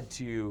I had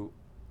to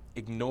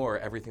ignore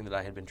everything that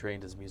I had been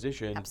trained as a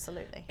musician.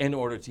 Absolutely. In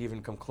order to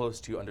even come close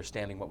to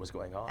understanding what was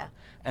going on. Yeah.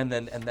 And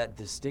that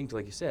distinct,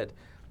 like you said,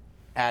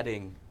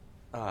 adding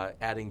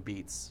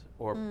beats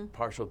or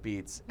partial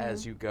beats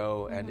as you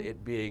go, and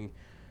it being,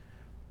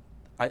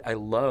 I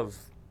love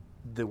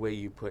the way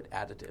you put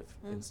additive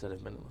instead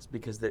of minimalist,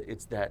 because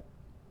it's that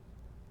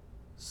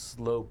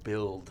slow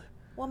build.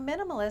 Well,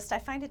 minimalist, I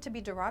find it to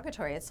be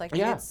derogatory. It's like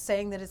Yeah. it's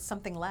saying that it's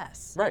something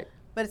less. Right.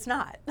 But it's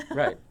not.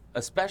 Right.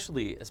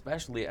 Especially,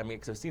 I mean,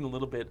 because I've seen a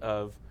little bit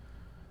of,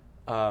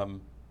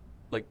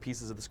 like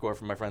pieces of the score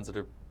from my friends that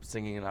are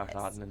singing in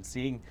Akhenaten, and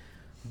seeing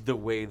the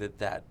way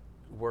that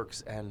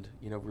works, and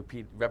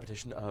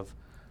repetition of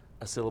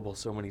a syllable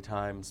so many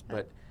times.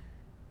 But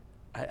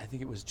I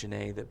think it was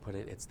Janae that put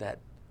it. It's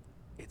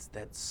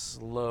that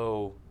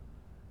slow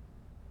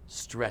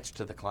stretch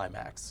to the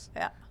climax.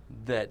 Yeah.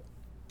 That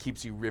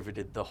keeps you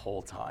riveted the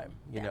whole time.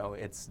 You know,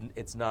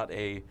 it's not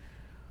a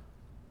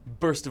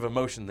burst of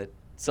emotion that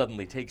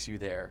suddenly takes you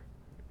there.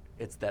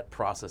 It's that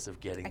process of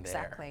getting there.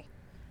 Exactly.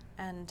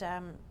 And,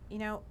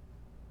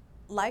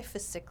 life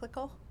is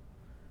cyclical,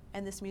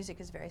 and this music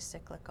is very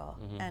cyclical.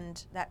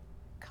 And that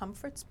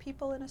comforts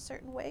people in a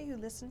certain way who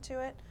listen to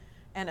it,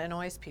 and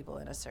annoys people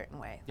in a certain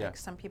way. Yeah. Like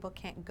some people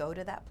can't go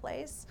to that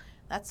place.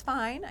 That's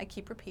fine. I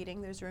keep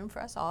repeating, there's room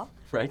for us all.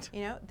 Right.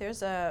 You know,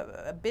 there's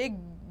a big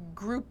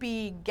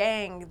groupie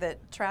gang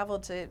that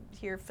traveled to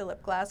hear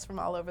Philip Glass from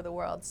all over the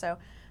world. So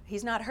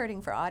he's not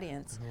hurting for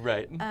audience.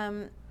 Right.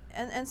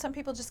 And some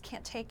people just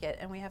can't take it,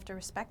 and we have to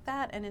respect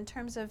that. And in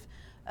terms of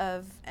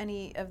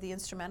any of the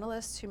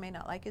instrumentalists who may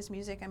not like his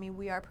music, I mean,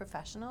 we are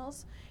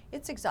professionals.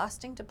 It's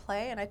exhausting to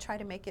play, and I try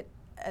to make it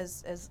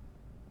as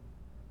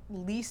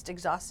least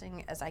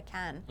exhausting as I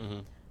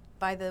can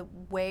by the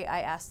way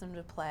I ask them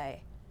to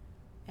play.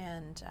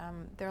 And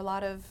there are a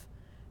lot of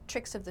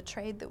tricks of the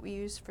trade that we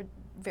use for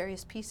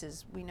various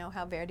pieces. We know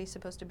how Verdi's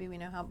supposed to be, we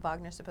know how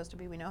Wagner's supposed to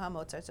be, we know how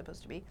Mozart's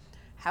supposed to be.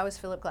 How is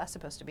Philip Glass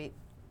supposed to be?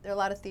 There are a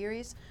lot of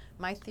theories.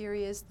 My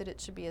theory is that it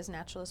should be as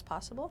natural as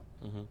possible.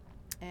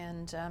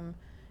 And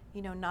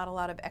not a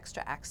lot of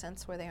extra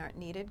accents where they aren't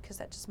needed, because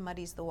that just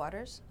muddies the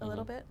waters a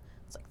little bit.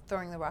 It's like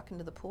throwing the rock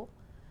into the pool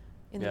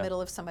in the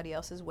middle of somebody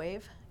else's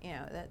wave.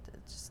 That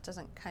it just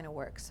doesn't kind of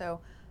work. So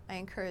I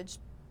encourage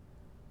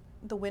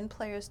the wind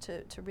players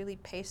to really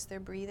pace their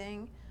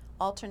breathing,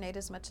 alternate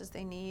as much as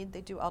they need.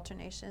 They do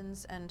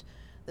alternations, and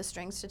the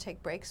strings to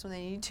take breaks when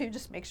they need to.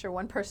 Just make sure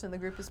one person in the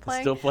group is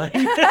playing. Still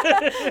playing.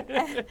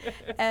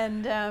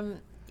 And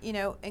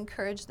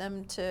encourage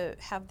them to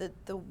have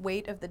the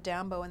weight of the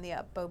down bow and the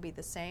up bow be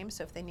the same.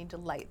 So if they need to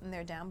lighten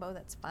their down bow,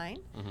 that's fine.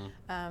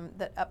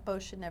 That up bow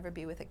should never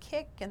be with a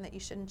kick, and that you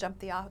shouldn't jump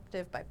the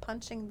octave by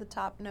punching the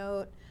top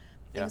note.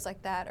 Things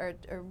like that,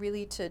 or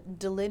really to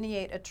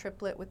delineate a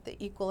triplet with the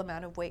equal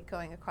amount of weight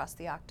going across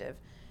the octave.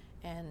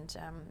 And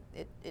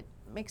it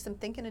makes them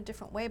think in a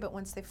different way, but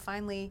once they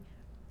finally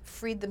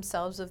freed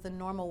themselves of the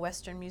normal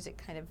Western music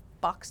kind of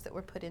box that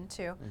we're put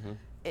into,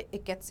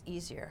 it gets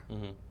easier.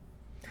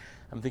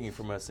 I'm thinking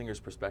from a singer's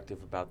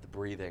perspective about the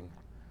breathing,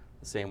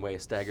 the same way,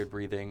 staggered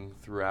breathing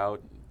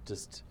throughout,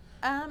 just,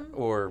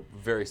 or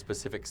very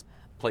specific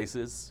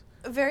places.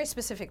 Very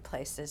specific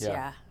places,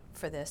 Yeah.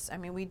 for this. I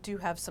mean, we do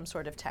have some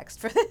sort of text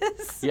for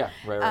this. Yeah,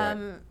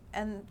 right.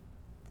 And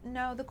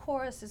no, the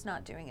chorus is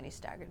not doing any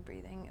staggered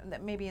breathing.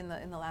 That maybe in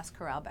the last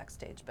chorale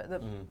backstage, but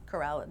the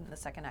chorale in the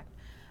second act.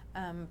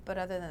 But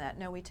other than that,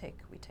 no, we take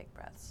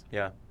breaths.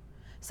 Yeah.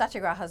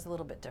 Satyagraha is a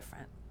little bit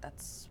different.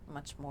 That's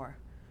much more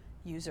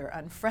user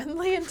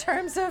unfriendly in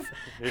terms of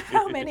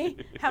how many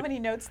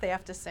notes they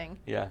have to sing.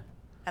 Yeah.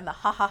 And the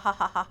ha ha ha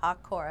ha ha ha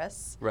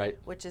chorus, Right.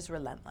 which is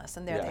relentless.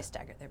 And there Yeah. they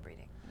stagger their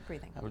breathing.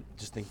 I would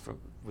just think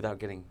without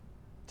getting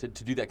to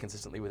do that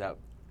consistently without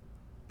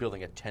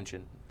building a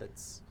tension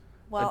that's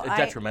a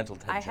detrimental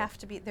tension. I have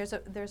to be. There's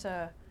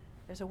a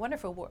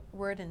wonderful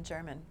word in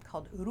German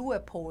called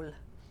Ruhepol,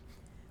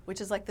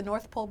 which is like the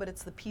North Pole, but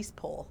it's the peace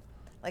pole,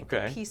 like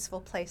the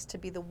peaceful place, to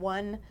be the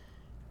one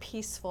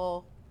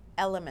peaceful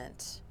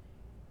element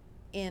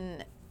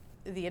in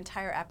the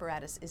entire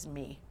apparatus is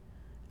me.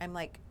 I'm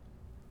like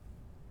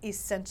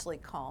essentially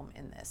calm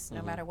in this,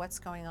 no matter what's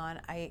going on.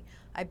 I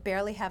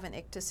barely have an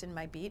ictus in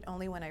my beat,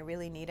 only when I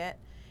really need it.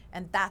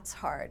 And that's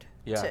hard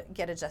to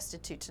get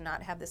adjusted to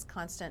not have this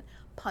constant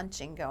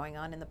punching going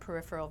on in the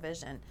peripheral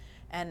vision.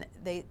 And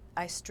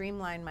I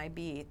streamline my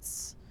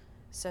beats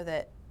so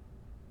that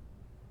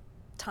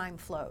time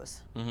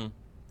flows.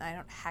 I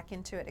don't hack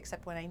into it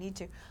except when I need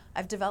to.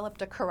 I've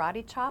developed a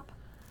karate chop,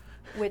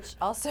 which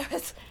also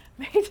is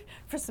made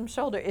for some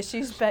shoulder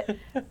issues, but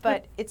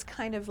it's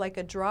kind of like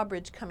a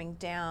drawbridge coming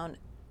down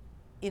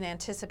in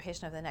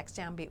anticipation of the next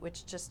downbeat,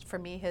 which just for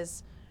me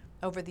has,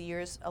 over the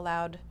years,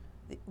 allowed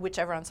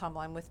whichever ensemble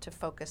I'm with to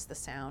focus the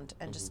sound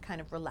and just kind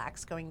of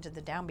relax going to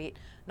the downbeat,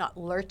 not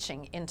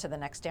lurching into the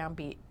next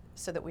downbeat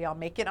so that we all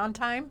make it on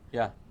time.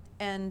 Yeah.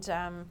 And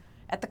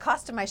at the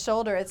cost of my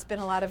shoulder, it's been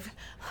a lot of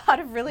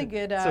really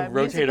good some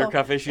rotator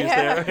cuff issues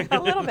there. A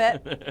little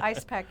bit.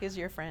 Ice pack is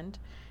your friend.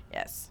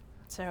 Yes.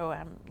 So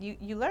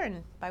you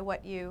learn by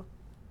what you.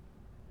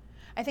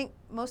 I think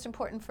most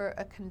important for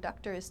a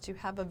conductor is to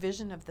have a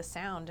vision of the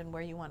sound and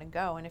where you want to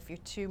go. And if you're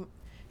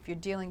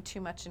dealing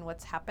too much in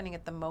what's happening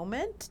at the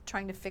moment,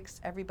 trying to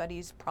fix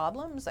everybody's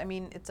problems, I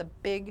mean, it's a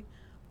big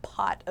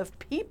pot of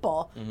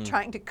people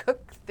trying to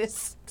cook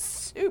this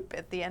soup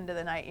at the end of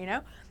the night, you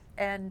know?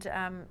 And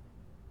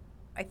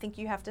I think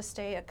you have to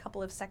stay a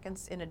couple of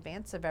seconds in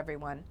advance of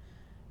everyone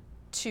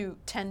to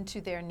tend to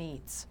their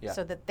needs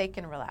so that they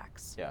can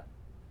relax. Yeah.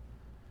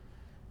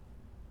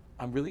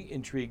 I'm really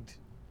intrigued.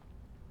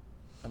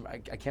 I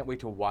can't wait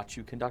to watch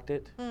you conduct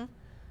it.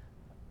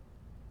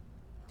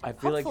 I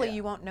feel Hopefully like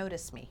you won't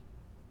notice me.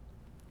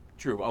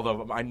 True,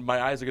 although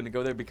my eyes are going to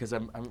go there because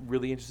I'm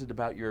really interested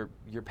about your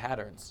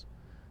patterns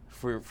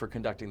for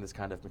conducting this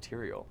kind of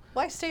material.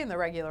 Well, I stay in the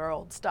regular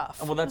old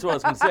stuff. Well, that's what I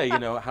was going to say. You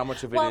know, how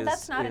much of it is well,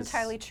 that's not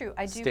entirely true.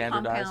 I do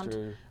standardized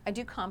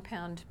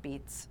compound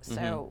beats.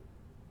 So,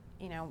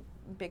 you know,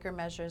 bigger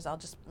measures, I'll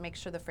just make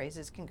sure the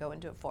phrases can go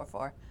into a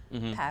 4/4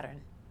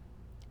 pattern,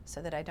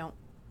 so that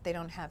they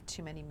don't have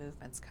too many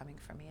movements coming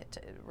from me.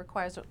 It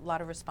requires a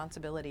lot of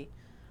responsibility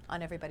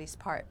on everybody's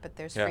part, but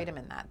there's freedom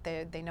in that.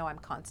 They know I'm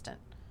constant.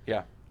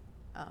 Yeah.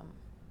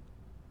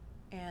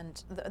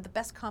 And the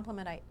best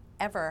compliment I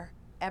ever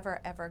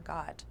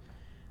got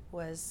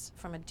was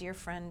from a dear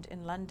friend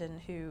in London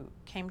who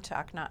came to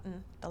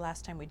Akhenaten the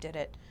last time we did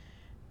it.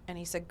 And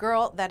he said,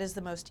 "Girl, that is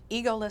the most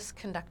egoless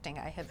conducting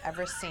I have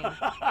ever seen."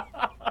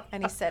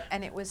 And he said,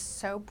 and it was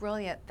so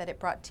brilliant that it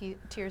brought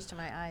tears to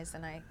my eyes.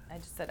 And I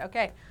just said,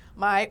 okay,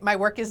 my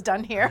work is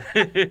done here.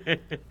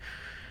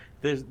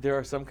 There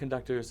are some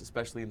conductors,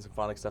 especially in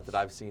symphonic stuff that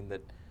I've seen,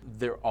 that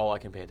they're all I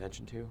can pay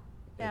attention to.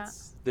 Yeah.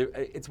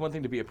 It's one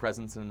thing to be a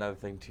presence and another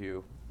thing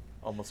to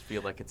almost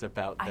feel like it's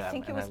about them. I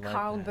think it was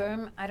Carl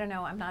Böhm. I don't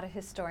know. I'm not a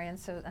historian,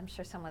 so I'm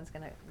sure someone's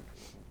going to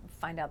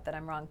find out that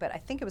I'm wrong. But I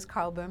think it was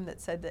Carl Böhm that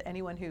said that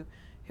anyone who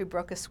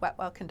broke a sweat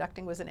while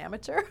conducting was an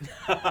amateur.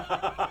 And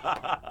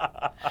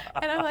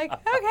I'm like,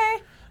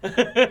 okay.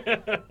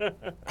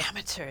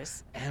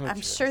 Amateurs.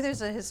 I'm sure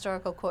there's a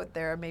historical quote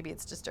there, or maybe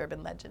it's just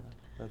urban legend.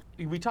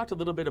 We talked a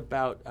little bit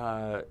about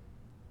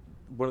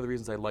one of the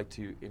reasons I like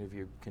to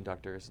interview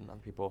conductors and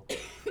other people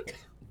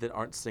that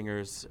aren't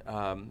singers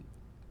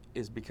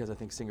is because I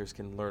think singers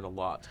can learn a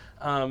lot.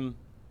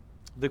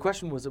 The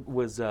question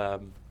was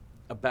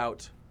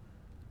about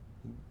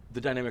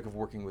the dynamic of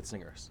working with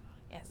singers.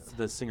 Yes.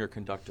 The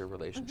singer-conductor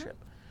relationship.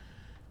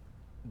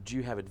 Do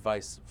you have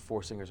advice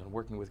for singers on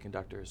working with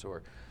conductors,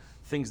 or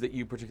things that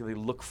you particularly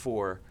look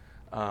for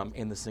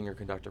in the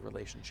singer-conductor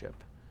relationship?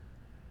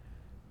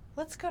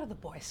 Let's go to the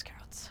Boy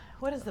Scouts.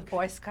 What is the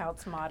Boy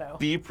Scouts motto?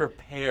 Be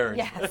prepared.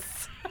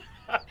 Yes.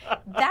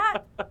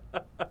 That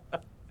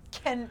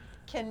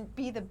can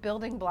be the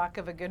building block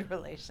of a good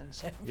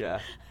relationship. Yeah.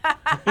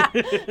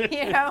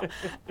 You know?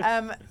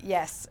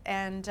 Yes.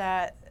 And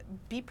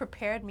be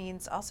prepared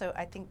means also,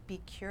 I think, be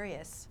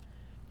curious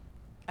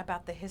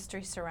about the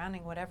history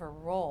surrounding whatever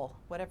role,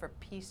 whatever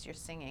piece you're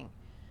singing.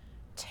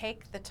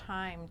 Take the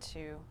time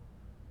to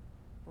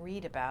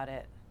read about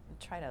it and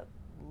try to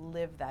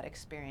live that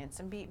experience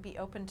and be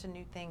open to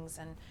new things.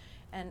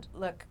 And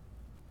look,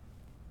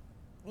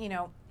 you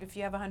know, if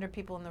you have 100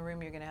 people in the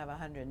room, you're going to have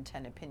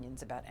 110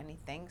 opinions about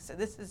anything. So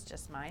this is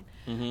just mine.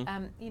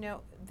 You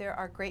know, there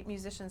are great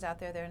musicians out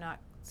there. There are not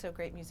so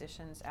great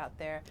musicians out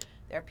there.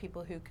 There are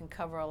people who can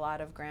cover a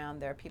lot of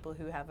ground. There are people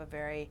who have a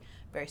very,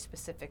 very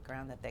specific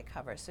ground that they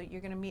cover. So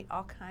you're going to meet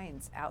all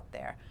kinds out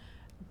there.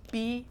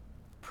 Be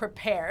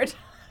prepared.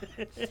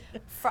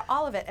 For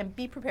all of it, and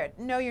be prepared.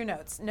 Know your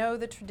notes. Know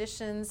the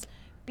traditions.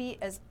 Be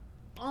as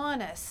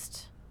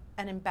honest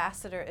an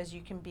ambassador as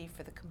you can be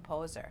for the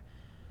composer.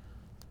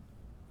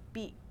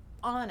 Be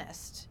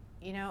honest.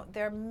 You know,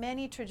 there are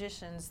many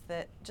traditions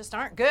that just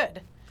aren't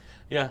good.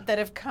 Yeah. That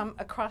have come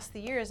across the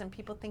years, and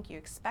people think you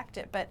expect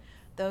it, but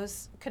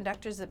those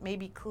conductors that may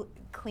be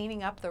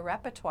cleaning up the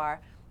repertoire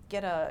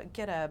get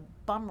a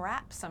bum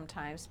rap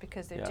sometimes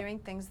because they're doing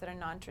things that are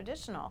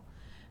non-traditional.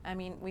 I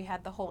mean, we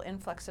had the whole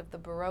influx of the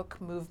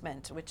Baroque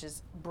movement, which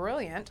is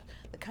brilliant,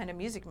 the kind of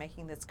music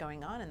making that's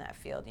going on in that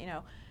field. You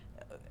know,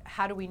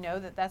 how do we know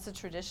that that's a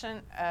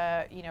tradition?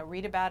 You know,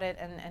 read about it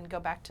and go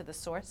back to the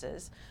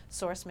source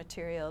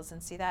materials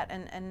and see that.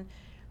 And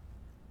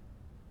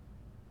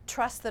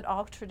trust that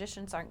all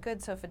traditions aren't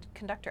good. So if a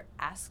conductor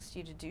asks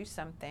you to do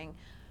something,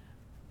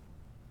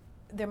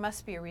 there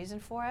must be a reason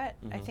for it.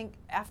 I think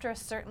after a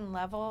certain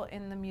level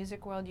in the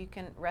music world, you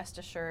can rest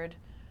assured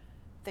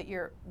that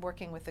you're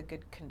working with a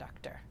good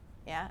conductor.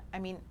 Yeah, I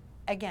mean,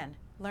 again,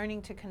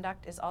 learning to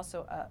conduct is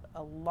also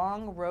a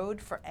long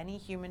road for any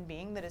human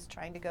being that is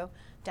trying to go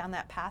down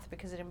that path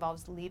because it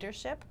involves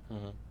leadership.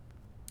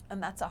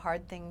 And that's a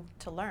hard thing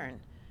to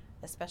learn,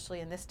 especially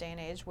in this day and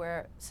age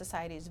where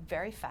society is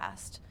very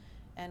fast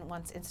and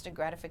wants instant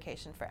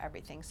gratification for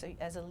everything. So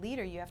as a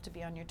leader, you have to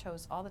be on your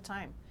toes all the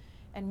time.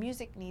 And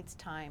music needs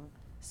time.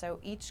 So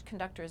each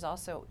conductor is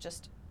also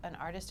just an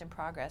artist in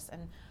progress.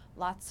 And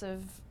lots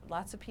of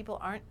people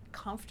aren't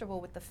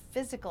comfortable with the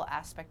physical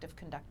aspect of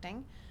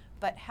conducting,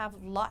 but have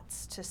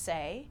lots to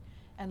say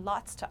and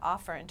lots to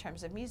offer in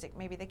terms of music.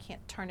 Maybe they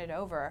can't turn it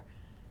over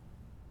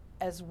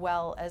as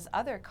well as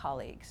other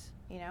colleagues.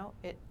 You know,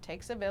 it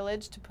takes a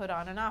village to put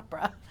on an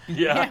opera.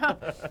 Yeah. You know?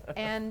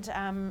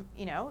 And,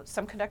 you know,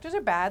 some conductors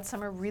are bad,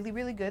 some are really,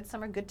 really good,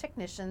 some are good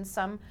technicians,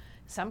 some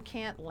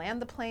can't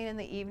land the plane in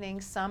the evening,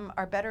 some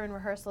are better in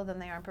rehearsal than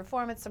they are in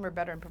performance, some are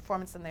better in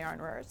performance than they are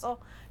in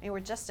rehearsal. I mean, we're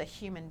just a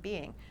human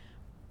being.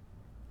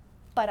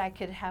 But I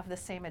could have the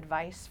same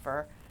advice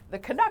for the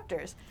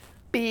conductors.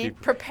 Be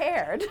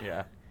prepared.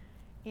 Yeah.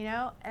 You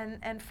know,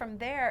 and from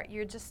there,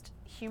 you're just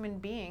human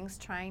beings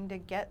trying to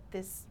get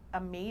this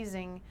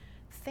amazing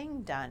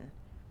thing done.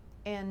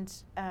 And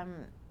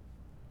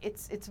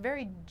it's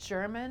very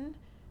German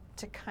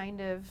to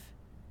kind of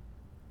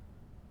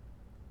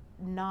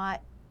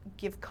not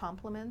give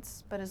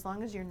compliments, but as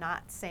long as you're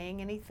not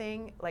saying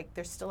anything, like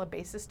there's still a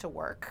basis to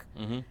work.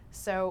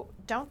 So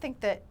don't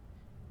think that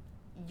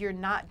you're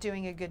not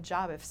doing a good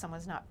job if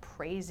someone's not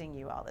praising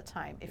you all the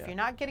time. If you're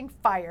not getting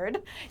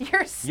fired,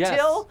 you're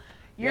still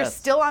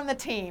still on the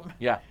team.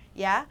 Yeah.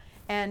 Yeah.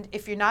 And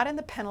if you're not in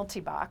the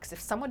penalty box,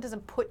 if someone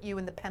doesn't put you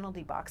in the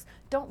penalty box,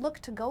 don't look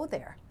to go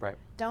there. Right.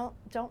 Don't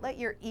let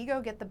your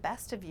ego get the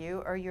best of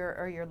you, or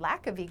your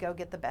lack of ego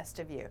get the best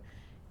of you.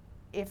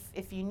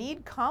 If you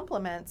need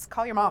compliments,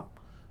 call your mom.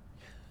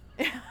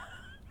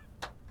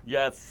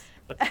 Yes.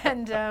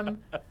 And I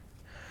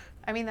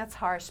mean, that's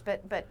harsh,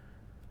 but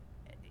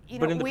you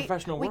know, but in the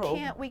professional world,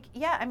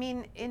 I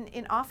mean,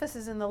 in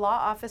offices, in the law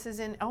offices,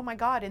 in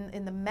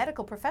the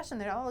medical profession,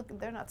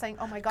 they're not saying,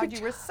 oh my God,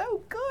 you were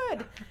so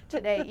good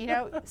today. You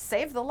know,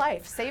 save the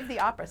life, save the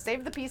opera,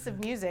 save the piece of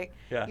music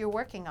you're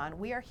working on.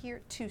 We are here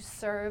to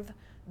serve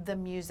the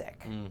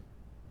music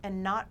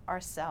and not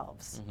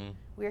ourselves.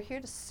 We are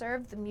here to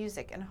serve the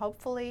music, and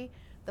hopefully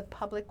the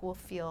public will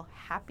feel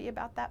happy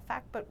about that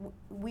fact. But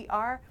we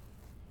are,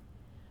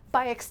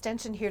 by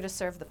extension, here to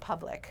serve the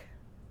public.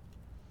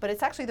 But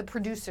it's actually the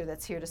producer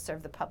that's here to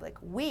serve the public.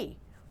 We,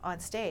 on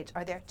stage,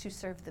 are there to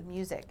serve the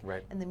music.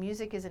 Right. And the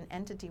music is an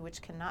entity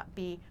which cannot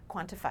be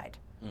quantified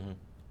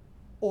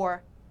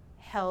or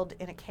held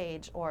in a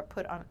cage or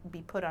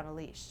be put on a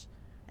leash.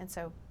 And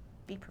so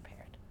be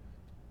prepared.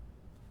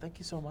 Thank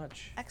you so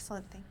much.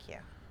 Excellent, thank you.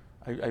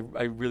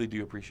 I really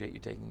do appreciate you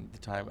taking the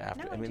time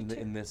after. No, I do too.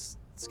 In this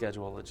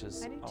schedule, which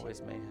is always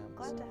mayhem.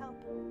 Glad to help.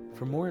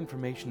 For more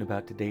information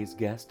about today's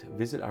guest,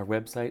 visit our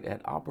website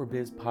at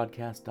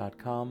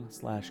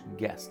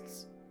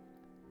operabizpodcast.com/guests.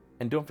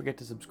 And don't forget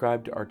to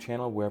subscribe to our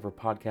channel wherever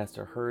podcasts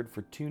are heard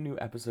for 2 new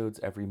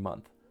episodes every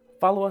month.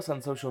 Follow us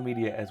on social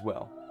media as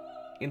well.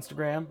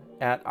 Instagram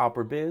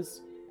 @OperaBiz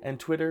and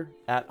Twitter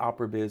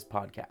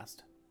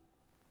 @OperaBizPodcast.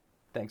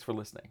 Thanks for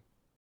listening.